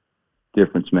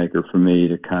difference maker for me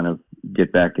to kind of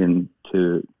get back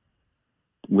into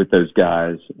with those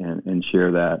guys and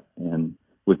share that, and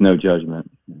with no judgment.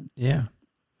 Yeah,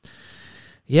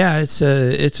 it's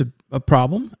a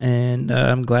problem, and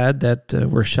I'm glad that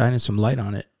we're shining some light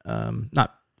on it.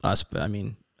 Not us, but I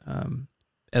mean,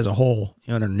 as a whole,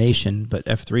 you know, in our nation. But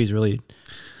F3 is really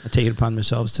taking it upon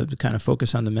themselves to kind of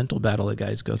focus on the mental battle that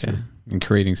guys go through, and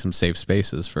creating some safe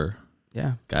spaces for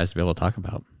guys to be able to talk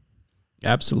about.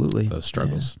 Absolutely. Those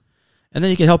struggles. Yeah. And then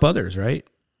you can help others, right?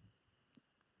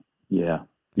 Yeah.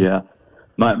 Yeah.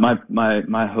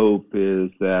 My hope is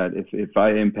that if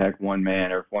I impact one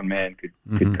man, or if one man could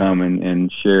come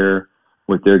and share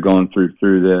what they're going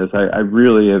through this, I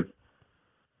really have,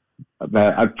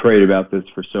 I've prayed about this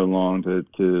for so long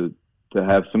to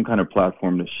have some kind of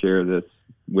platform to share this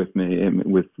with me and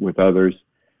with others.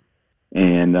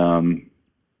 And,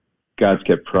 God's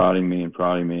kept prodding me, and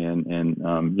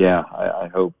I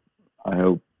hope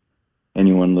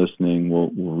anyone listening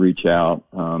will reach out,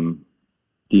 DM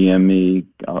me.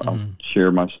 I'll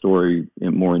share my story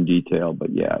more in detail.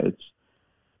 But it's,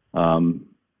 Well,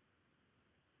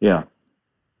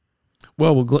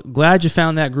 we're glad you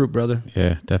found that group, brother.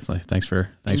 Yeah, definitely. Thanks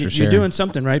for sharing. You're doing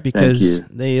something right, because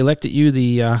they elected you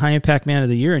the High Impact Man of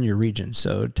the Year in your region.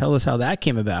 So tell us how that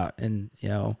came about, and you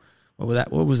know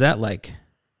what was that like?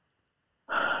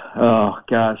 Oh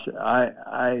gosh,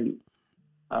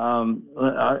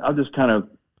 I'll just kind of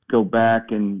go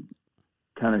back and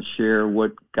kind of share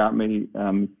what got me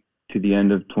to the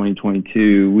end of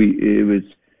 2022. It was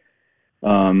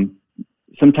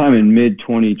sometime in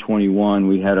mid-2021.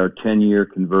 We had our 10-year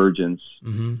convergence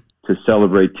to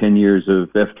celebrate 10 years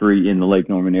of F3 in the Lake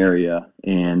Norman area,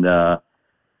 and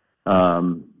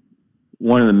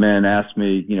one of the men asked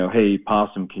me, you know, hey,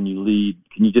 Possum, can you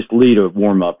just lead a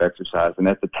warm-up exercise? And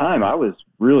at the time, I was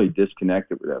really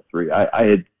disconnected with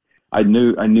F3. I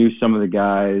knew some of the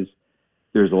guys.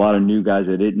 There's a lot of new guys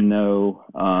I didn't know,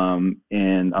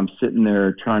 and I'm sitting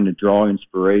there trying to draw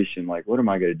inspiration. Like, what am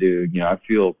I going to do? You know, I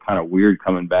feel kind of weird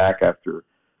coming back after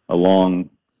a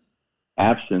long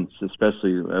absence,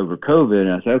 especially over COVID.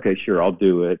 And I said, okay, sure, I'll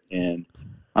do it. And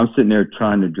I'm sitting there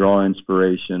trying to draw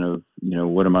inspiration of, you know,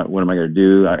 what am I going to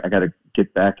do? I got to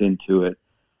get back into it.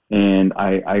 And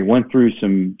I went through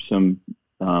some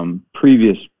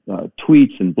previous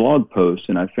tweets and blog posts,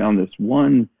 and I found this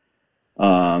one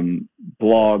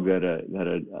blog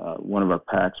that one of our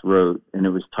packs wrote, and it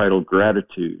was titled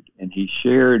Gratitude. And he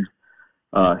shared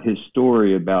his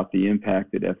story about the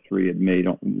impact that F3 had made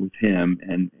with him.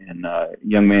 And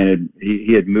young man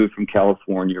he had moved from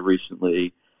California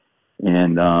recently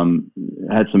and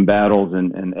had some battles,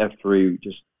 and F3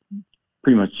 just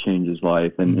pretty much changed his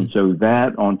life. And so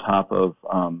that on top of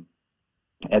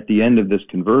at the end of this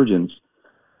convergence,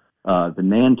 the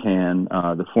Nantan,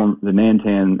 the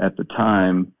Nantan at the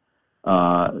time,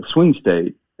 swing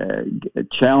state,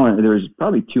 challenge. There was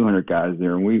probably 200 guys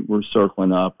there, and we were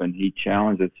circling up, and he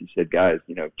challenged us. He said, "Guys,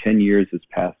 10 years has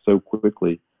passed so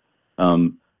quickly.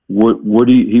 What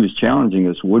do you?" He was challenging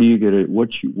us. What are you gonna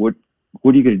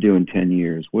do in 10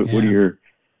 years? What are your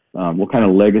what kind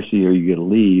of legacy are you gonna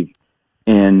leave?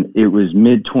 And it was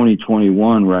mid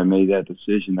 2021 where I made that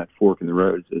decision, that fork in the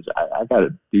road. Says I got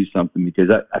to do something, because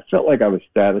I felt like I was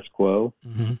status quo.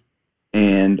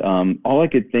 And all I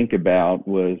could think about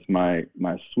was my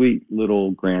sweet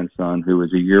little grandson who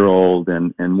was a year old,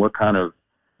 and what kind of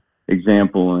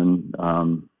example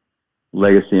and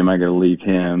legacy am I going to leave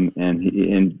him?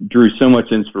 And drew so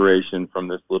much inspiration from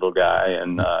this little guy,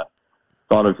 and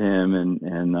thought of him,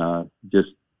 and just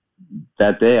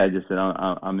that day I just said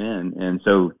I'm in. And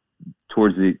so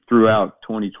throughout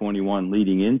 2021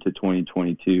 leading into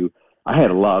 2022, I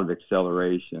had a lot of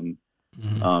acceleration.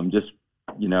 I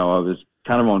was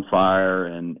kind of on fire,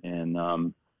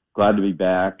 and glad to be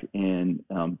back. And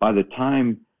by the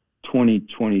time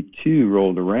 2022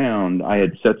 rolled around, I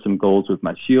had set some goals with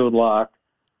my shield lock.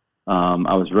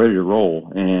 I was ready to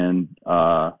roll. And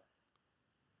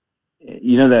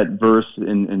that verse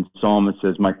in Psalm, it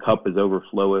says, "My cup is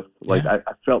overfloweth." Like I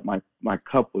felt my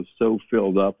cup was so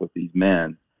filled up with these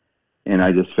men, and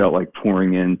I just felt like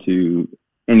pouring into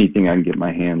anything I can get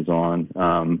my hands on.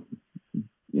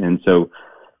 And so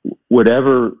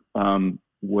whatever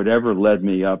led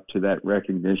me up to that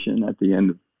recognition at the end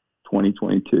of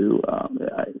 2022,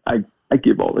 I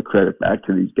give all the credit back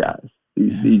to these guys,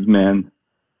 these men.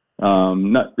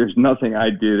 There's nothing I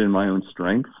did in my own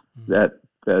strength that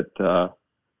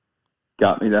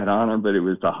got me that honor, but it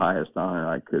was the highest honor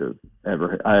I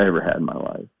ever had in my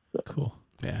life. So, cool.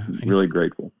 Yeah. Really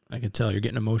grateful. I can tell you're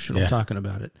getting emotional talking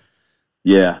about it.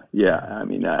 Yeah. I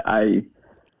mean,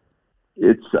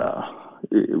 it's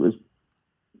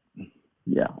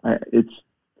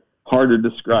hard to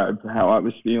describe how I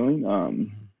was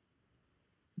feeling.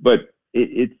 But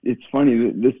it's funny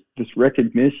that this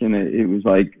recognition, it was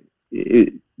like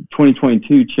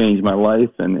 2022 changed my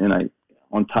life. And I,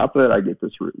 on top of that, I get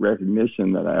this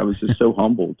recognition that I was just so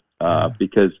humbled,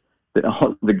 because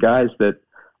all the guys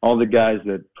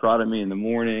that prodded me in the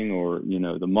morning, or,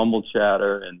 the mumble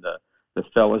chatter and the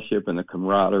fellowship and the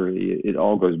camaraderie, it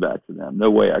all goes back to them.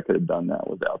 No way I could have done that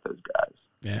without those guys.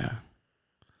 Yeah,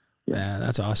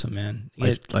 that's awesome, man.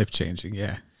 Life changing.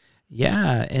 Yeah.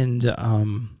 Yeah. And,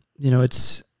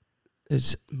 it's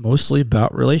mostly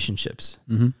about relationships.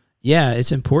 Yeah.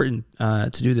 It's important, to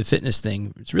do the fitness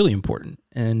thing. It's really important.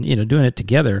 And, doing it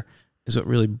together is what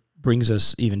really brings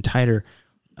us even tighter,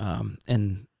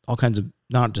 and all kinds of,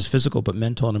 not just physical, but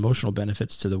mental and emotional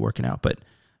benefits to the working out. But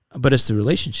it's the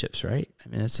relationships, right? I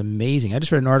mean, it's amazing. I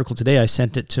just read an article today. I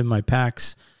sent it to my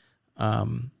PAX.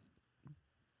 I'm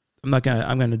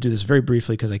going to do this very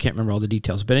briefly because I can't remember all the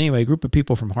details. But anyway, a group of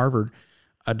people from Harvard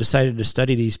decided to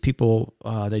study these people.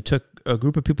 They took a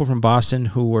group of people from Boston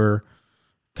who were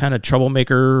kind of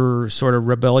troublemaker, sort of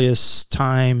rebellious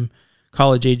time,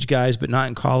 college age guys, but not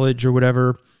in college or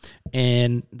whatever.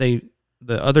 And the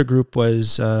other group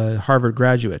was Harvard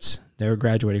graduates. They were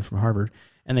graduating from Harvard.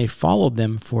 And they followed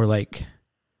them for like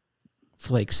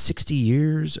 60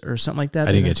 years or something like that.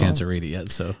 I didn't get a chance to read it yet,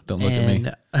 so don't look at me.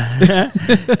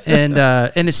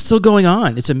 And it's still going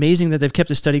on. It's amazing that they've kept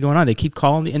the study going on. They keep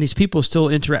calling, and these people still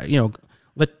interact.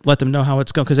 Let them know how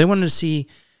it's going, because they wanted to see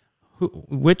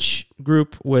which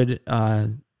group would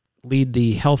lead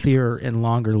the healthier and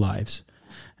longer lives.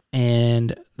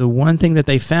 And the one thing that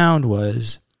they found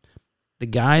was the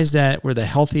guys that were the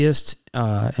healthiest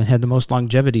and had the most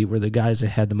longevity were the guys that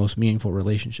had the most meaningful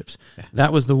relationships. Yeah.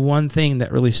 That was the one thing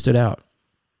that really stood out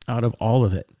of all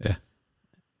of it. Yeah.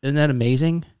 Isn't that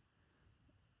amazing?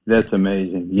 That's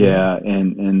amazing. Yeah.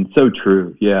 And so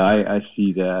true. Yeah. I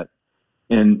see that.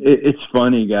 And it's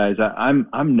funny, guys.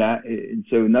 I'm not.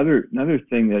 So another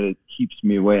thing that it keeps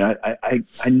me away.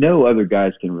 I know other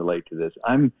guys can relate to this.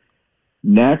 I'm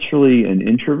naturally an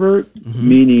introvert,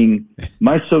 meaning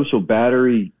my social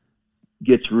battery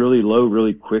gets really low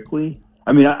really quickly.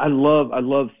 I mean, I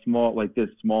love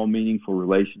small, meaningful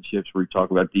relationships where we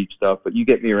talk about deep stuff, but you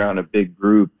get me around a big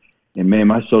group and man,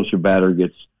 my social battery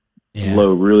gets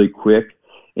low really quick.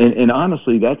 And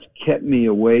honestly, that's kept me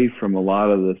away from a lot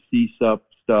of the CSUP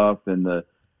stuff and the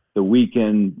the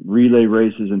weekend relay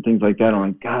races and things like that. I'm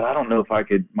like, God, I don't know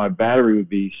if my battery would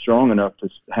be strong enough to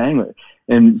hang it.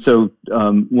 And so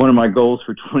one of my goals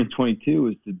for 2022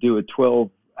 was to do a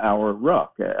 12-hour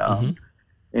ruck.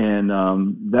 And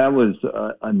that was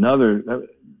another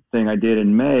thing I did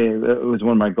in May. It was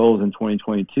one of my goals in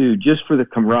 2022, just for the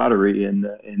camaraderie and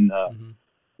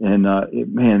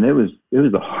man, it was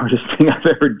the hardest thing I've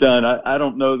ever done. I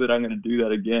don't know that I'm going to do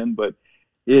that again, but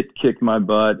it kicked my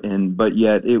butt, but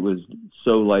yet it was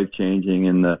so life-changing,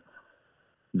 and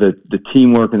the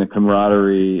teamwork and the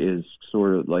camaraderie is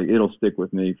sort of like, it'll stick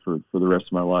with me for the rest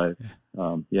of my life.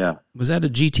 Yeah. Was that a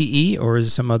GTE or is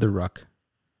it some other ruck?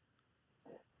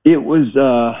 It was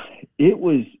a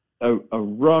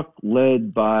ruck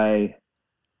led by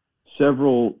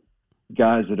several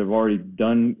guys that have already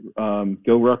done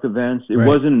Go Ruck events. It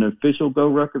wasn't an official Go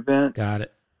Ruck event. Got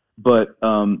it. But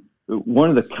one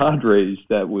of the cadres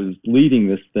that was leading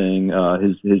this thing,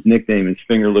 his nickname is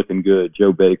Finger Looking Good,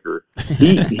 Joe Baker.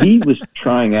 He was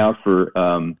trying out for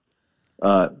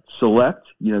Select,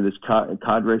 this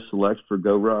cadre Select for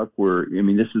Go Ruck, where, I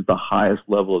mean, this is the highest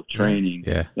level of training.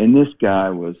 Yeah. And this guy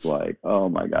was like, oh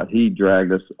my God, he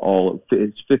dragged us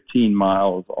it's 15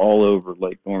 miles all over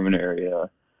Lake Norman area.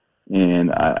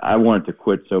 And I wanted to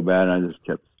quit so bad, and I just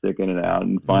kept sticking it out,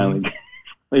 and finally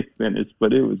finished.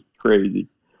 But it was crazy.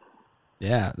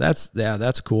 Yeah, that's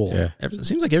cool. Yeah. It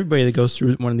seems like everybody that goes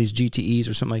through one of these GTEs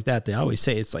or something like that, they always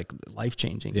say it's like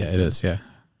life-changing. Yeah, it is. Yeah.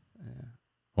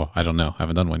 Well, I don't know. I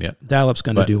haven't done one yet. Dial-Up's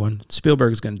going to do one.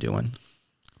 Spielberg's going to do one.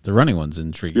 The running one's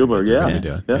intriguing. Spielberg,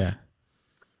 yeah.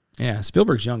 Yeah,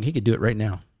 Spielberg's young. He could do it right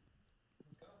now.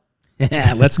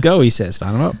 Yeah, let's go, he says.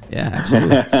 Sign him up. Yeah,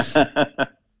 absolutely.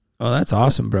 Oh, that's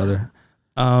awesome, brother.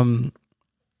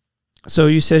 So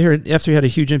you said here, F3 had a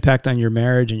huge impact on your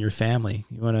marriage and your family.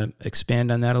 You want to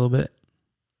expand on that a little bit?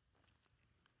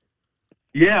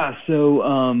 Yeah. So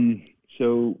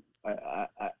I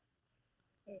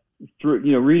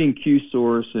through reading Q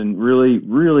Source and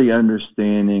really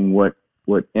understanding what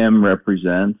M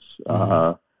represents,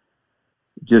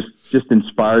 just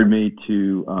inspired me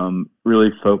to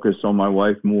really focus on my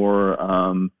wife more.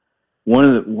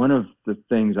 One of the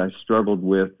things I struggled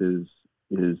with is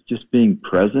just being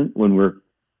present when we're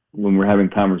having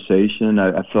conversation.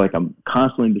 I feel like I'm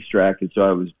constantly distracted, so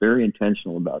I was very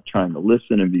intentional about trying to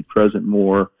listen and be present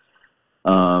more,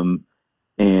 and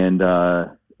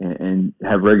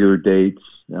have regular dates.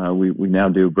 We now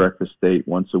do a breakfast date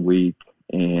once a week,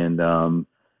 and I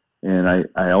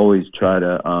always try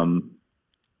to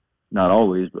not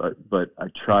always, but I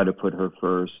try to put her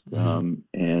first,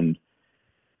 and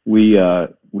we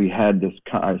had this,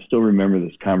 I still remember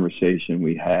this conversation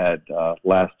we had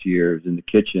last year. It was in the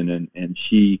kitchen, and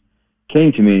she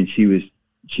came to me, and she was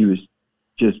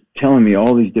just telling me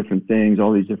all these different things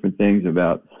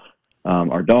about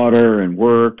our daughter and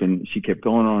work, and she kept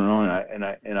going on and on.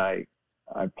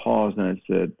 I paused and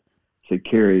I said,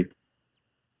 Carrie,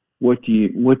 what do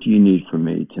you need from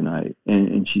me tonight?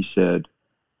 And she said,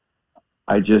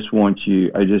 I just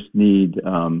need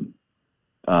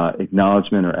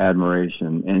acknowledgement or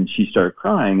admiration. And she started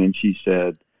crying, and she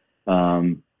said,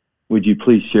 would you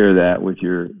please share that with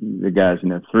the guys in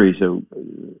F3?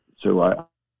 So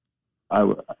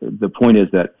the point is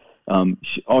that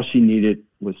all she needed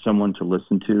was someone to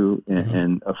listen to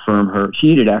and affirm her. She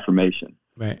needed affirmation.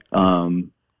 Right.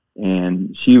 And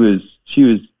she was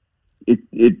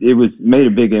made a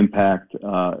big impact,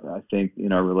 I think,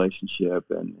 in our relationship,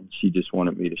 and she just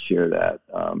wanted me to share that.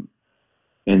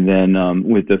 And then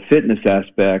with the fitness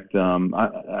aspect,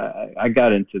 I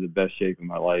got into the best shape of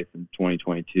my life in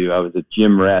 2022. I was a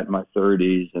gym rat in my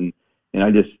 30s, and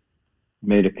I just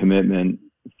made a commitment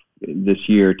this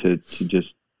year to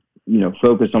just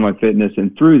focus on my fitness.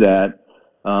 And through that,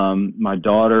 my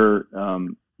daughter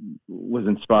was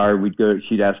inspired.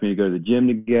 She'd ask me to go to the gym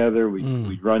together.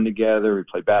 We'd run together. We'd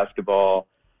play basketball,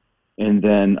 and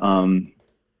then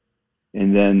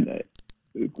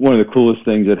one of the coolest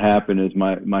things that happened is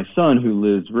my son, who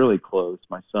lives really close,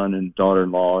 my son and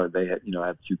daughter-in-law, they had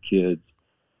have 2 kids.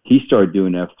 He started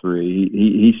doing F3.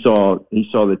 He saw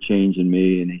the change in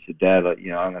me, and he said, Dad,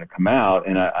 I'm going to come out.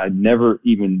 And I never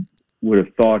even would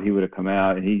have thought he would have come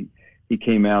out. And he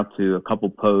came out to a couple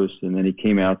posts, and then he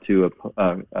came out to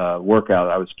a workout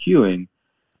I was queuing,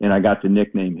 and I got to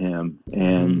nickname him.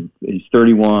 And he's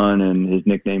 31, and his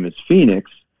nickname is Phoenix,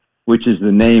 which is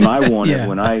the name I wanted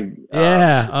when I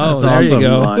there awesome. You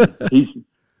go. Elon. He's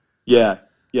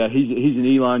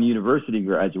an Elon University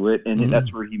graduate, and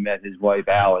that's where he met his wife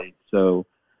Allie. So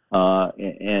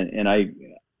and I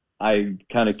I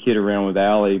kind of kid around with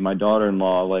Allie, my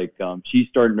daughter-in-law. Like she's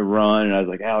starting to run, and I was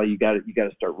like, Allie, you got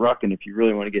to start rucking if you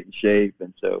really want to get in shape.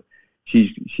 And so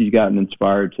she's gotten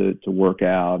inspired to work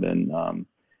out, and I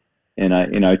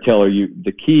tell her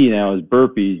the key now is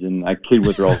burpees, and I kid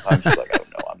with her all the time. She's like, oh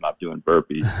no, I'm not doing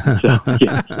burpees.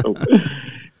 So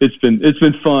it's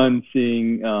been fun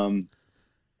seeing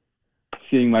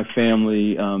my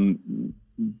family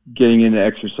getting into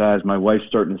exercise. My wife's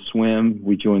starting to swim.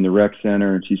 We joined the rec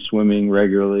center, and she's swimming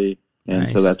regularly,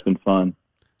 and so that's been fun.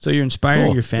 So you're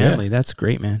inspiring your family. Yeah. That's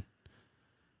great, man.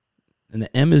 And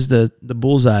the M is the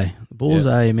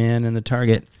bullseye, man, and the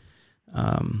target.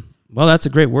 Well, that's a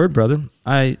great word, brother.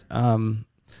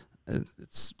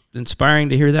 It's inspiring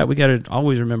to hear that. We got to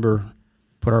always remember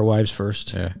put our wives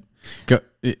first. Yeah.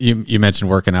 You mentioned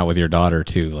working out with your daughter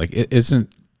too. Like, isn't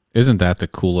that the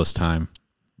coolest time?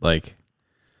 Like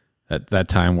that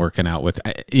time working out with,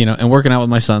 and working out with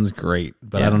my son's great,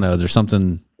 but I don't know. There's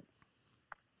something.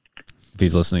 If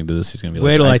he's listening to this, he's going to be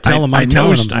wait like, till I tell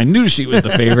him. I knew she was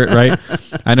the favorite, right?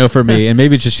 I know for me, and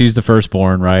maybe it's just she's the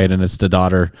firstborn, right? And it's the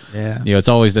daughter. Yeah. It's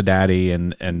always the daddy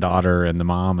and daughter and the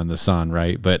mom and the son,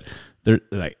 right? But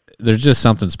there's just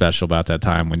something special about that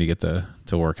time when you get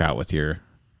to work out with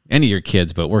any of your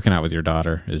kids, but working out with your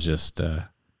daughter is just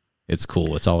it's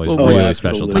cool. It's always really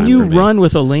special time. When you run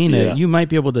with Elena, you might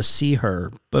be able to see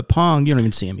her, but Pong, you don't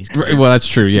even see him. He's great. Well, that's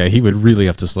true. Yeah, he would really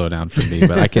have to slow down for me,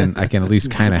 but I can at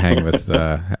least kind of hang with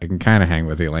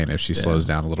Elena if she slows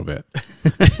down a little bit.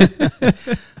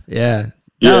 Yeah.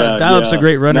 Dial-Up's a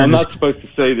great runner. Now, I'm not supposed to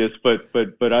say this, but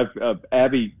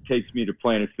Abby takes me to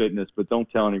Planet Fitness, but don't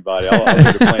tell anybody. I'll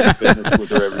go to Planet Fitness with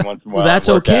her every once in a while. Well, that's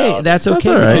okay. That's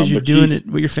okay because you're doing it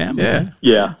with your family.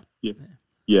 Yeah. Right?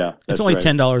 Yeah. It's only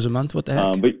 $10 a month. What the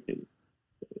heck? But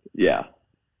yeah.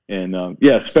 And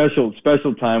special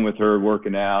time with her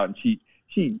working out. And she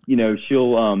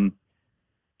she'll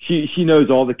she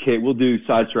knows all the we'll do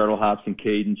side straddle hops and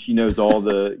cadence. She knows all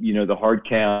the the hard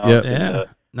count and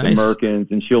the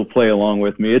Merkins, and she'll play along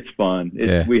with me. It's fun.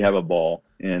 We have a ball.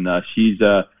 And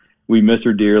we miss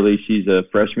her dearly. She's a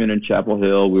freshman in Chapel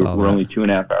Hill. We're only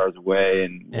 2.5 hours away,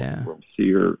 and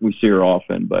we see her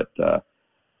often, but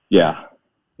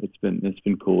it's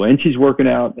been cool. And she's working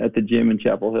out at the gym in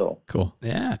Chapel Hill. Cool.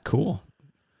 Yeah, cool.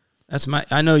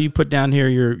 I know you put down here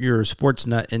you're a sports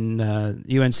nut, and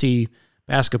UNC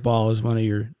basketball is one of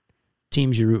your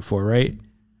teams you root for, right?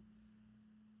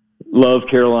 Love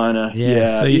Carolina.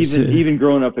 Yeah. So even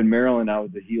growing up in Maryland, I was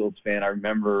a Heels fan. I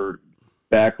remember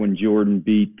back when Jordan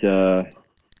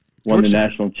won the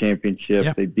national championship.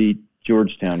 Yeah. They beat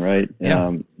Georgetown, right?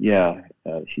 Yeah.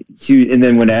 And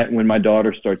then when my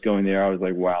daughter started going there, I was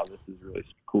like, wow, this is really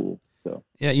cool. So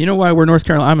yeah, you know why we're North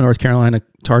Carolina? I'm a North Carolina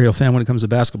Tar Heel fan when it comes to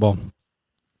basketball.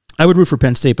 I would root for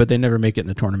Penn State, but they never make it in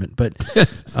the tournament. But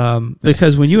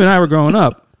because when you and I were growing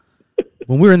up,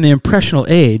 when we were in the impressionable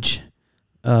age,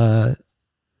 ESPN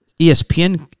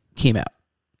came out,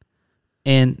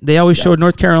 and they always showed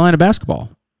North Carolina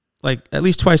basketball. Like at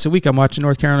least twice a week, I'm watching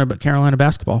North Carolina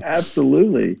basketball.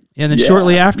 Absolutely. And then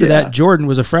shortly after that, Jordan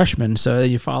was a freshman, so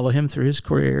you follow him through his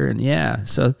career, and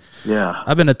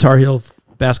I've been a Tar Heel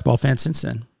basketball fan since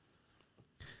then.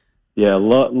 Yeah,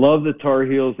 love the Tar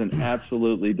Heels and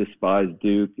absolutely despise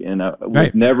Duke, and I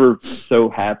was never so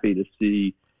happy to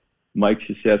see Mike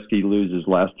Krzyzewski lose his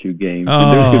last two games.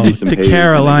 Oh, to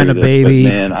Carolina, baby! But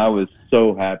man, I was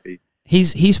so happy.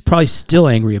 He's probably still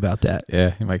angry about that.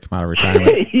 Yeah, he might come out of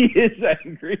retirement. He is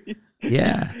angry.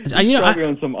 Yeah, He's probably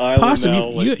on some island Possum,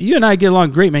 now, you and I get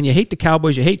along great, man. You hate the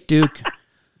Cowboys, you hate Duke.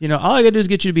 All I gotta do is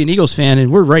get you to be an Eagles fan,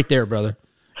 and we're right there, brother.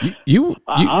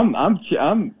 I'm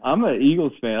an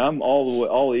Eagles fan. I'm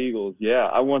all Eagles. Yeah,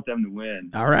 I want them to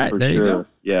win. All right, there you go.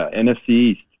 Yeah, NFC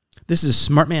East. This is a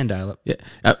smart man dial-up. Yeah,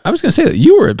 I was going to say that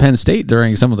you were at Penn State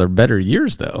during some of their better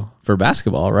years, though, for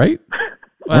basketball, right?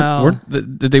 Well,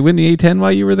 did they win the A-10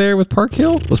 while you were there with Park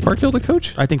Hill? Was Park Hill the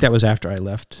coach? I think that was after I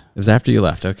left. It was after you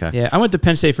left. Okay. Yeah, I went to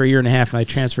Penn State for a year and a half, and I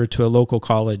transferred to a local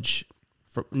college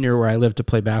near where I lived to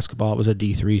play basketball. It was a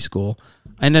D3 school.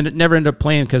 And then it never ended up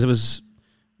playing because it was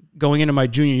going into my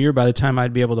junior year by the time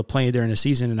I'd be able to play during the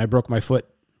season, and I broke my foot.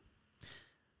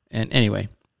 And anyway.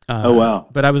 Oh, wow.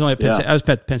 But I was only at Penn State. I was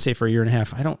at Penn State for a year and a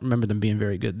half. I don't remember them being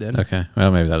very good then. Okay.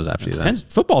 Well, maybe that was after you then. Penn's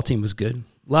football team was good.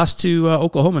 Lost to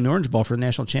Oklahoma in the Orange Bowl for the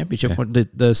national championship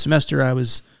the semester I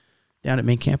was down at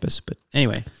main campus. But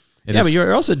anyway. But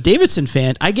you're also a Davidson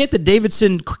fan. I get the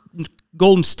Davidson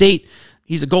Golden State.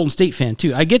 He's a Golden State fan,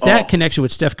 too. I get that connection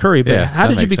with Steph Curry. But how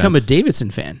did you become a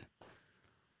Davidson fan?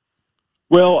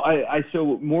 Well,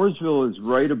 so Mooresville is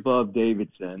right above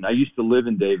Davidson. I used to live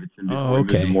in Davidson before I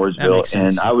moved to Mooresville,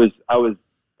 and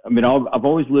I've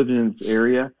always lived in this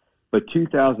area, But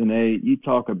 2008, you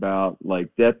talk about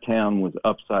like Death Town was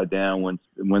upside down when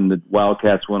the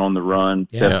Wildcats went on the run.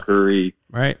 Yeah. Steph Curry,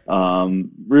 Right.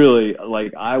 Really,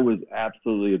 like I was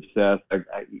absolutely obsessed.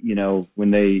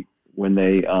 When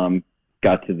they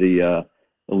got to the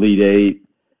Elite Eight,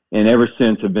 and ever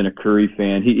since I've been a Curry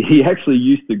fan. He actually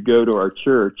used to go to our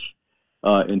church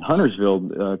in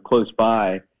Huntersville, close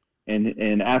by.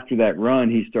 And after that run,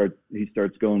 he starts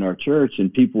going to our church,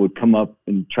 and people would come up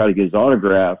and try to get his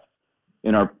autograph.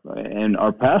 And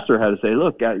our pastor had to say,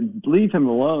 "Look, guys, leave him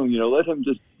alone. Let him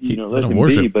just, let him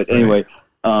worship, be." But anyway,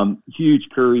 huge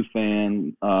Curry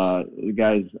fan. The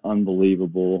guy's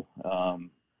unbelievable.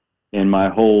 And my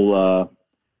whole,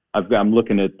 I'm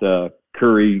looking at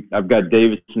Curry. I've got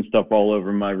Davidson stuff all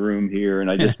over my room here, and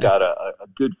I just got a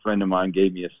good friend of mine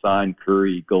gave me a signed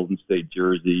Curry Golden State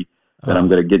jersey that I'm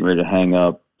getting ready to hang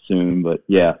up soon. But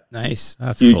yeah, Nice.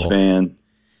 That's huge cool. fan.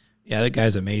 Yeah, that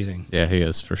guy's amazing. Yeah, he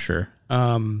is for sure.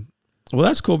 Well,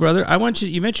 that's cool, brother. I want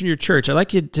you mentioned your church. I'd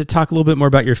like you to talk a little bit more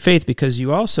about your faith, because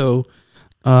you also,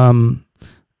 in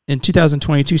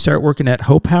 2022, start working at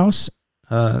Hope House,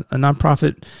 a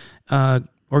nonprofit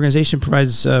organization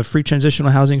provides free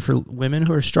transitional housing for women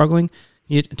who are struggling.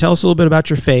 You tell us a little bit about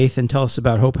your faith and tell us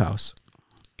about Hope House.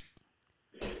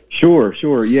 Sure.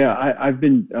 Yeah, I've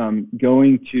been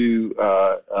going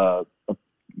to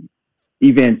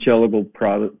evangelical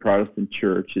Protestant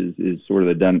church is sort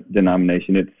of the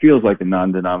denomination. It feels like a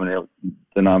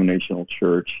non-denominational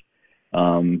church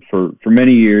for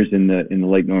many years in the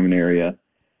Lake Norman area,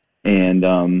 and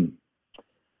I've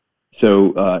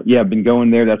been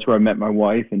going there. That's where I met my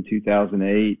wife in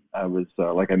 2008. I was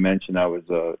like I mentioned, I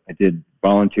did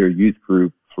volunteer youth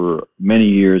group for many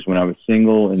years when I was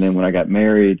single, and then when I got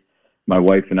married, my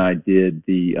wife and I did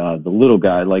the little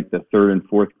guy, like the 3rd and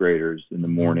 4th graders in the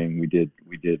morning. We did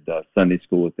Sunday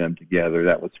school with them together.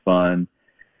 That was fun.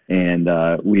 And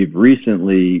we've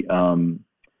recently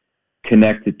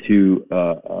connected to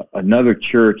another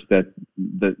church that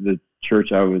the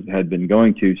church I had been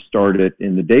going to started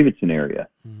in the Davidson area.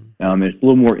 It's a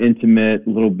little more intimate, a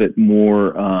little bit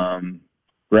more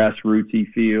grassrootsy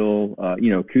feel,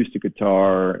 acoustic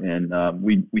guitar, and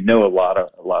we know a lot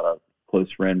of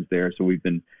close friends there. So we've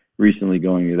been recently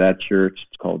going to that church.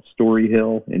 It's called Story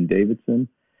Hill in Davidson.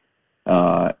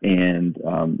 And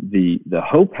the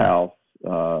Hope House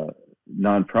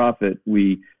nonprofit,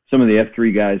 some of the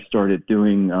F3 guys started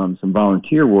doing some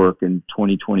volunteer work in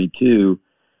 2022,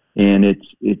 and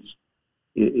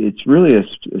it's really a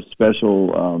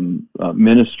special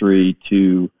ministry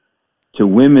to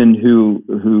women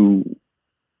who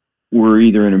were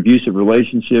either in abusive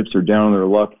relationships or down on their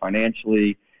luck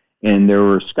financially. And there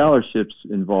were scholarships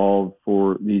involved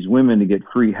for these women to get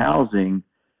free housing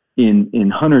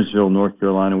in Huntersville, North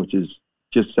Carolina, which is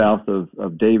just south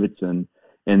of Davidson.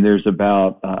 And there's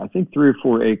about, I think, 3 or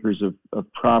 4 acres of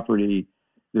property.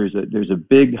 There's a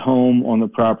big home on the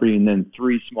property, and then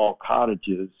 3 small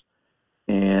cottages.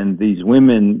 And these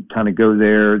women kind of go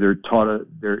there. They're taught.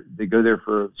 They go there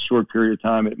for a short period of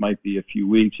time. It might be a few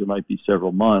weeks. It might be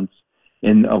several months.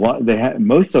 And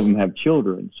most of them have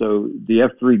children. So the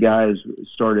F3 guys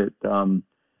started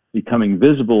becoming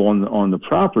visible on the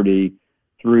property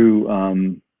through.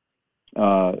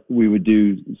 We would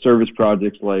do service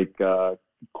projects like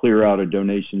clear out a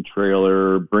donation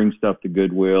trailer, bring stuff to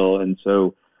Goodwill, and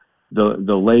so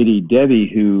the lady Debbie,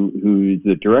 who is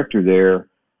the director there,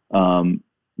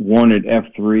 wanted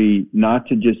F3 not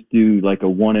to just do like a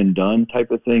one and done type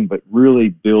of thing, but really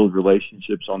build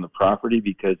relationships on the property,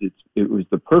 because it was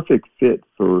the perfect fit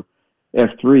for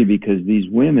F3, because these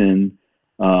women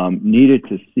needed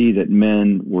to see that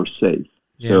men were safe.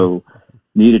 Yeah. So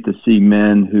needed to see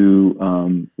men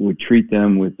who would treat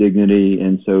them with dignity.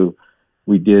 And so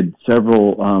we did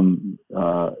several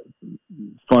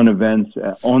fun events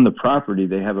on the property.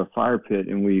 They have a fire pit,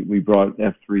 and we brought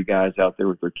F3 guys out there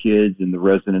with their kids, and the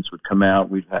residents would come out.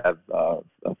 We'd have a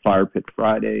fire pit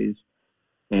Fridays,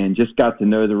 and just got to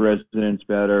know the residents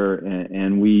better.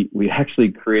 And we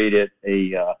actually created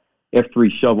a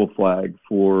F3 shovel flag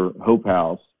for Hope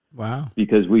House. Wow.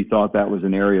 Because we thought that was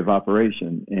an area of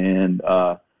operation, and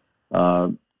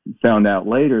found out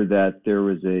later that there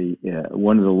was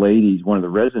one of the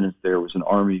residents there was an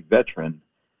Army veteran,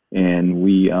 and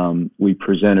we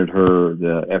presented her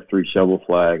the F3 shovel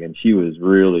flag, and she was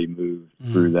really moved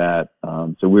through that.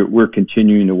 So we're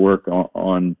continuing to work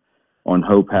on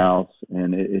Hope House,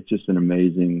 and it's just an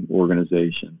amazing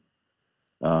organization.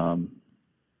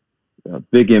 A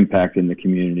big impact in the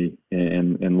community,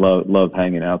 and love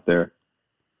hanging out there.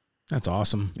 That's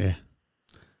awesome. Yeah.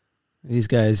 These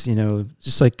guys,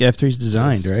 just like F3's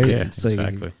designed, right? Yeah, it's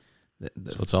exactly. Like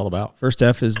That's what it's all about. First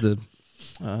F is the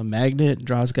magnet,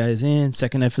 draws guys in.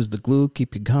 Second F is the glue,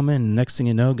 keep you coming. And next thing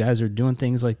you know, guys are doing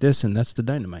things like this, and that's the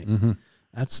dynamite. Mm-hmm.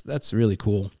 That's really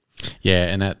cool. Yeah,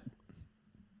 and that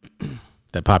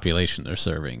population they're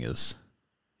serving is,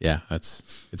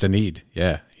 it's a need.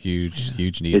 Yeah,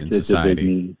 huge need in society. It's a big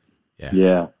need.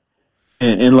 Yeah.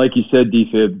 And like you said,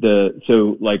 DFib,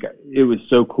 it was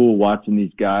so cool watching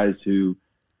these guys who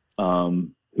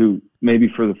maybe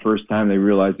for the first time they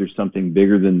realize there's something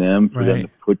bigger than them for them to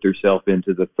put themselves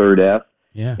into the third F.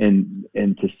 Yeah. And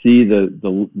to see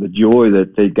the joy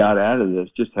that they got out of this,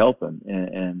 just helping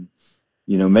and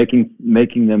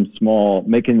making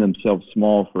themselves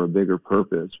small for a bigger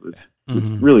purpose was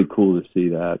really cool to see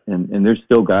that. And there's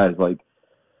still guys like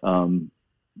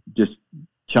just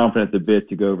chomping at the bit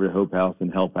to go over to Hope House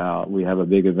and help out. We have a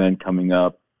big event coming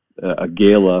up, a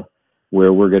gala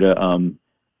where we're going to,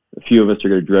 a few of us are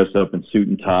going to dress up in suit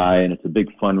and tie, and it's a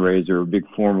big fundraiser, a big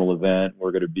formal event.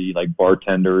 We're going to be like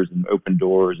bartenders and open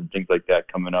doors and things like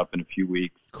that coming up in a few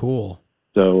weeks. Cool.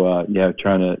 So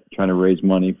trying to raise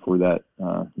money for that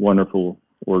wonderful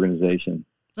organization.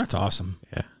 That's awesome.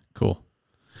 Yeah, cool.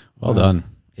 Well done.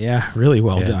 Yeah, really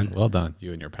well done. Well done,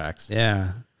 you and your packs.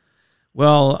 Yeah.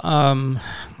 Well, I'm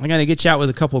going to get you out with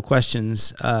a couple of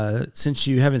questions. Since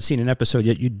you haven't seen an episode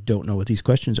yet, you don't know what these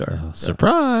questions are.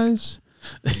 Surprise.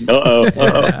 Oh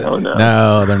no.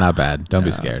 No, they're not bad. Don't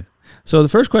be scared. So the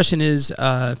first question is,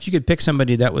 if you could pick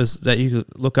somebody that you could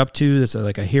look up to, that's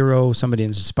like a hero, somebody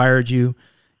that's inspired you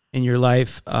in your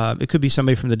life. It could be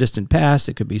somebody from the distant past.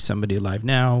 It could be somebody alive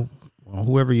now. Well,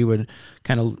 whoever you would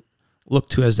kind of look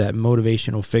to as that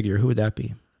motivational figure, who would that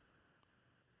be?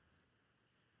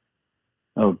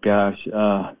 Oh gosh,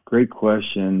 great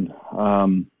question.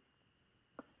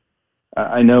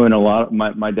 I know in a lot of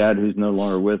my dad, who's no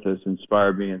longer with us,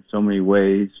 inspired me in so many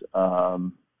ways.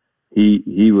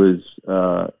 He was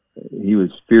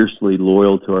fiercely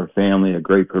loyal to our family, a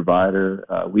great provider.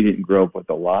 We didn't grow up with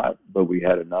a lot, but we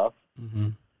had enough.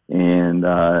 Mm-hmm. And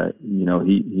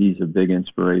he's a big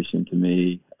inspiration to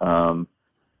me.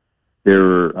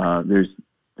 There's a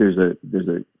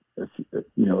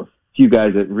few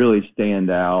guys that really stand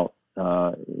out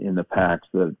in the packs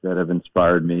that have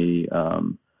inspired me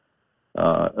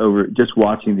over just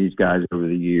watching these guys over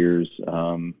the years.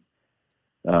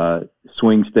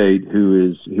 Swing State,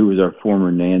 who is our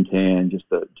former Nantan, just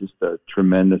a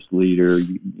tremendous leader.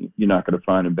 You're not going to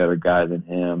find a better guy than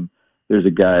him. There's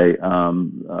a guy,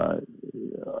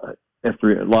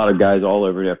 F3, a lot of guys all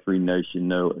over the F3 Nation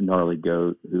know Gnarly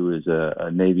Goat, who is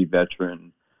a Navy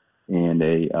veteran and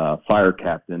a fire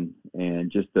captain,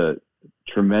 and just a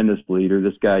tremendous leader.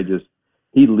 This guy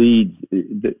he leads.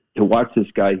 To watch this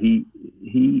guy,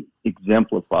 he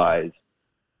exemplifies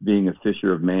being a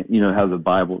fisher of man. You know how the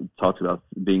Bible talks about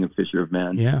being a fisher of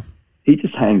men. Yeah. He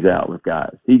just hangs out with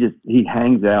guys. He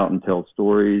hangs out and tells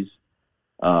stories.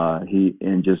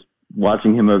 Just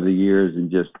watching him over the years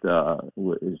and just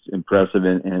is impressive.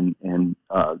 And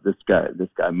this guy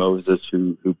Moses,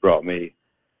 who brought me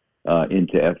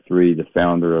into F3, the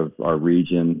founder of our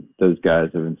region. Those guys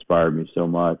have inspired me so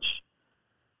much.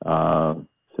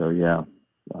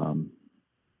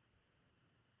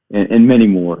 And many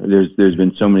more. There's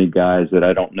been so many guys that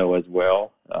I don't know as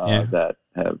well that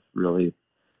have really,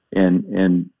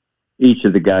 and each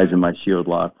of the guys in my shield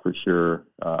lock for sure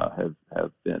have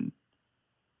been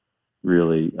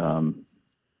really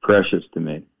precious to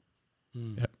me.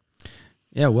 Yep.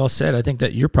 Yeah, well said. I think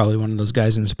that you're probably one of those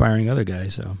guys inspiring other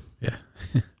guys. So yeah,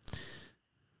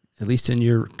 at least in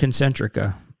your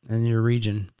concentrica in your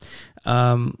region.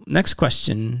 Next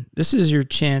question. This is your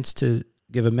chance to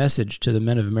give a message to the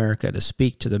men of America, to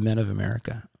speak to the men of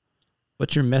America.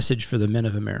 What's your message for the men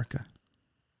of America?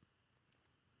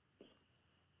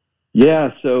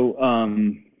 Yeah. So,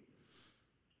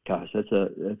 gosh, that's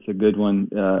a good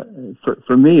one.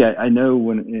 For me, I know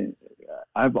when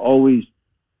I've always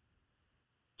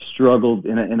struggled,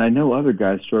 and I know other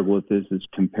guys struggle with this, is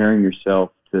comparing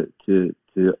yourself to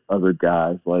other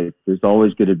guys. Like, there's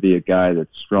always going to be a guy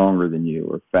that's stronger than you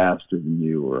or faster than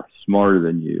you or smarter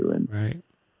than you. And right.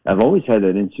 I've always had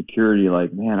that insecurity,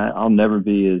 like, man, I'll never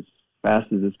be as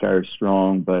fast as this guy or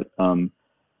strong. But I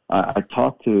had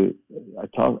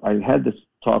this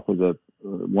talk with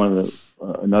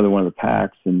another one of the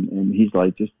packs, and he's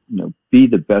like, just, be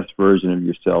the best version of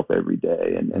yourself every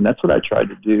day. And that's what I tried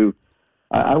to do.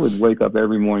 I would wake up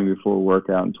every morning before a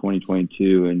workout in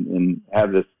 2022 and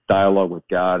have this dialogue with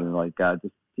God, and like, God,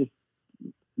 just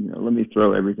let me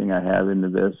throw everything I have into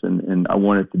this, and I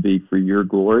want it to be for your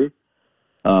glory,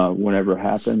 whenever it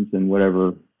happens, and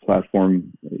whatever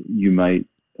platform you might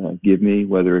give me,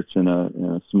 whether it's in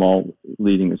a small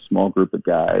leading a small group of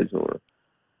guys or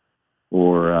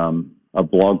a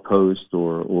blog post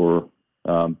or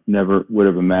never would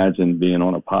have imagined being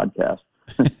on a podcast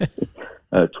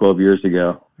 12 years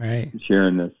ago, right,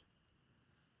 sharing this.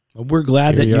 Well, we're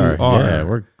glad that you are. Yeah,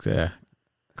 we're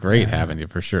great having you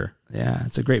for sure. Yeah,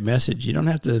 it's a great message. You don't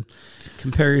have to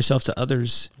compare yourself to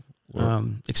others,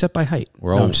 except by height.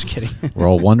 I'm just kidding. We're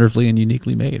all wonderfully and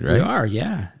uniquely made, right? We are,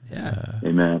 yeah.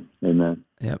 Amen.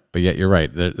 Yep. But yet you're right.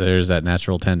 There's that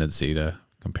natural tendency to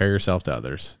compare yourself to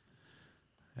others.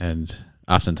 And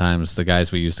oftentimes the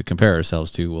guys we used to compare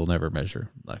ourselves to will never measure,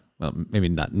 maybe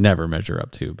not never measure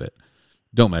up to, but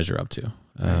don't measure up to.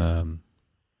 Right.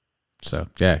 So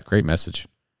yeah, great message.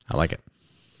 I like it.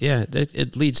 Yeah.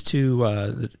 It leads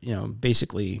to,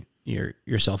 basically your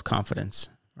self-confidence,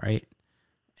 right?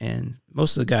 And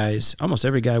most of the guys, almost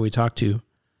every guy we talk to,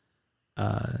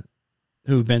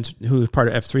 who is part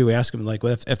of F3, we ask them like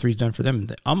what F3's done for them.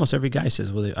 Almost every guy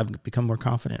says, well, I've become more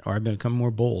confident, or I've become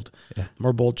more bold,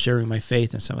 sharing my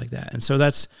faith and stuff like that. And so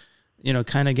that's,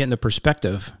 kind of getting the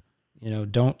perspective,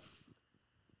 don't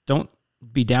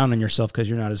be down on yourself because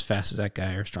you're not as fast as that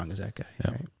guy or strong as that guy.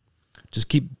 Yep. Right? Just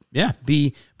be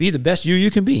the best you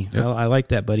can be. Yep. I like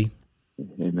that, buddy.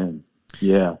 Amen.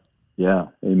 Yeah.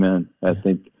 Amen. I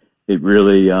think it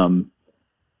really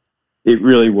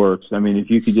works. I mean,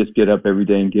 if you could just get up every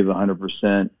day and give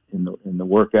 100% in the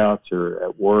workouts or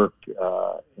at work,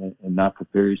 and not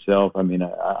compare yourself. I mean,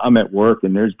 I'm at work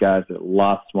and there's guys that are a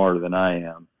lot smarter than I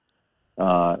am.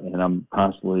 And I'm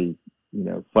constantly,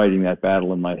 fighting that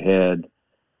battle in my head,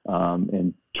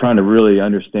 and trying to really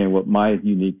understand what my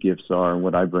unique gifts are and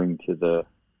what I bring to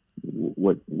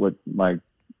what my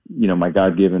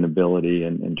God-given ability,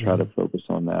 and try to focus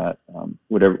on that,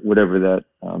 whatever that,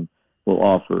 will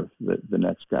offer the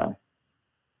next guy.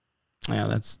 Yeah,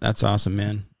 that's awesome,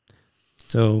 man.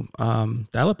 So,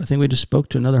 Dial Up, I think we just spoke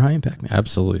to another high impact man.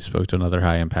 Absolutely spoke to another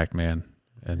high impact man.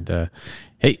 And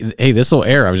hey, this will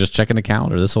air. I was just checking the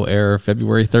calendar. This will air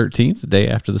February 13th, the day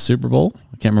after the Super Bowl.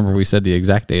 I can't remember if we said the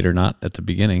exact date or not at the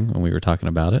beginning when we were talking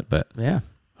about it, but yeah,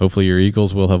 hopefully your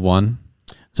Eagles will have won.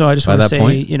 So I just want to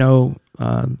say,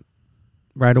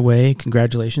 right away,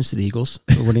 congratulations to the Eagles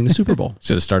for winning the Super Bowl.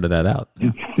 Should have started that out.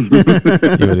 Yeah. You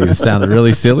would either sounded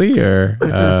really silly or,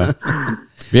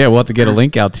 we'll have to get a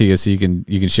link out to you so you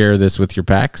can share this with your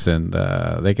packs and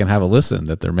they can have a listen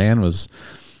that their man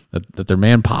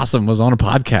Possum was on a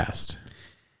podcast.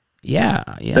 Yeah.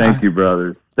 Thank you,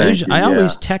 brothers. I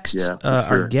always text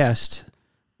our guest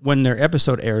when their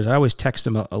episode airs. I always text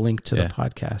them a link to the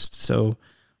podcast. So,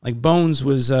 like Bones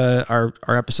was our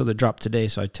episode that dropped today,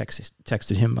 so I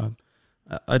texted him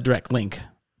a direct link,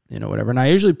 whatever. And I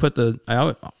usually put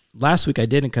last week I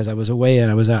didn't because I was away and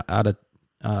I was out of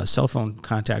cell phone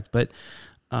contact, but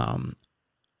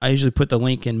I usually put the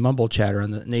link in Mumble Chatter on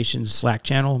the Nation's Slack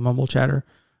channel, Mumble Chatter,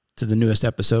 to the newest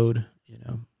episode,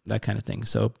 that kind of thing.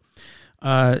 So,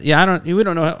 I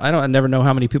never know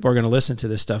how many people are going to listen to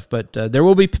this stuff, but there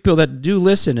will be people that do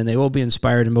listen and they will be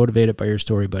inspired and motivated by your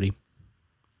story, buddy.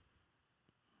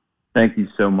 Thank you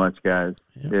so much, guys.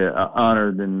 Yeah,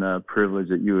 honored and privileged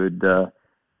that you would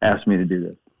ask me to do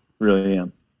this. Really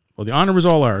am. Well, the honor was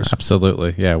all ours.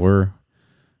 Absolutely. Yeah,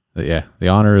 the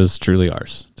honor is truly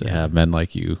ours to have men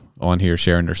like you on here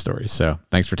sharing their stories. So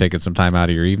thanks for taking some time out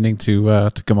of your evening to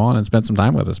come on and spend some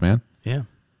time with us, man. Yeah.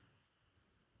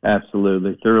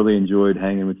 Absolutely. Thoroughly enjoyed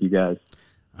hanging with you guys.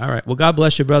 All right. Well, God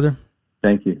bless you, brother.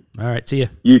 Thank you. All right. See you.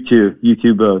 You too. You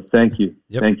too both. Thank you.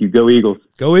 Yep. Thank you. Go Eagles.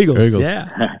 Go Eagles. Go Eagles.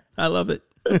 Yeah. I love it.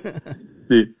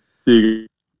 See you.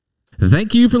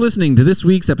 Thank you for listening to this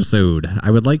week's episode.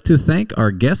 I would like to thank our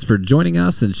guests for joining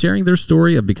us and sharing their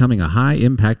story of becoming a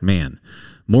high-impact man.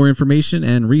 More information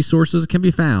and resources can be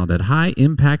found at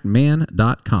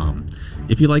HIM-Possum.com.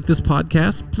 If you like this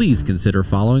podcast, please consider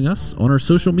following us on our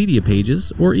social media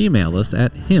pages or email us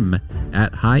at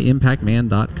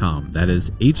him@highimpactman.com. That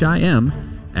is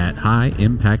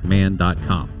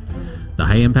HIM@highimpactman.com. The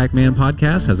High Impact Man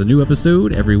podcast has a new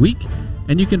episode every week,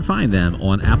 and you can find them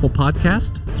on Apple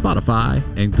Podcast, Spotify,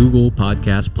 and Google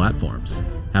Podcast platforms.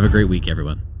 Have a great week,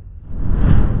 everyone.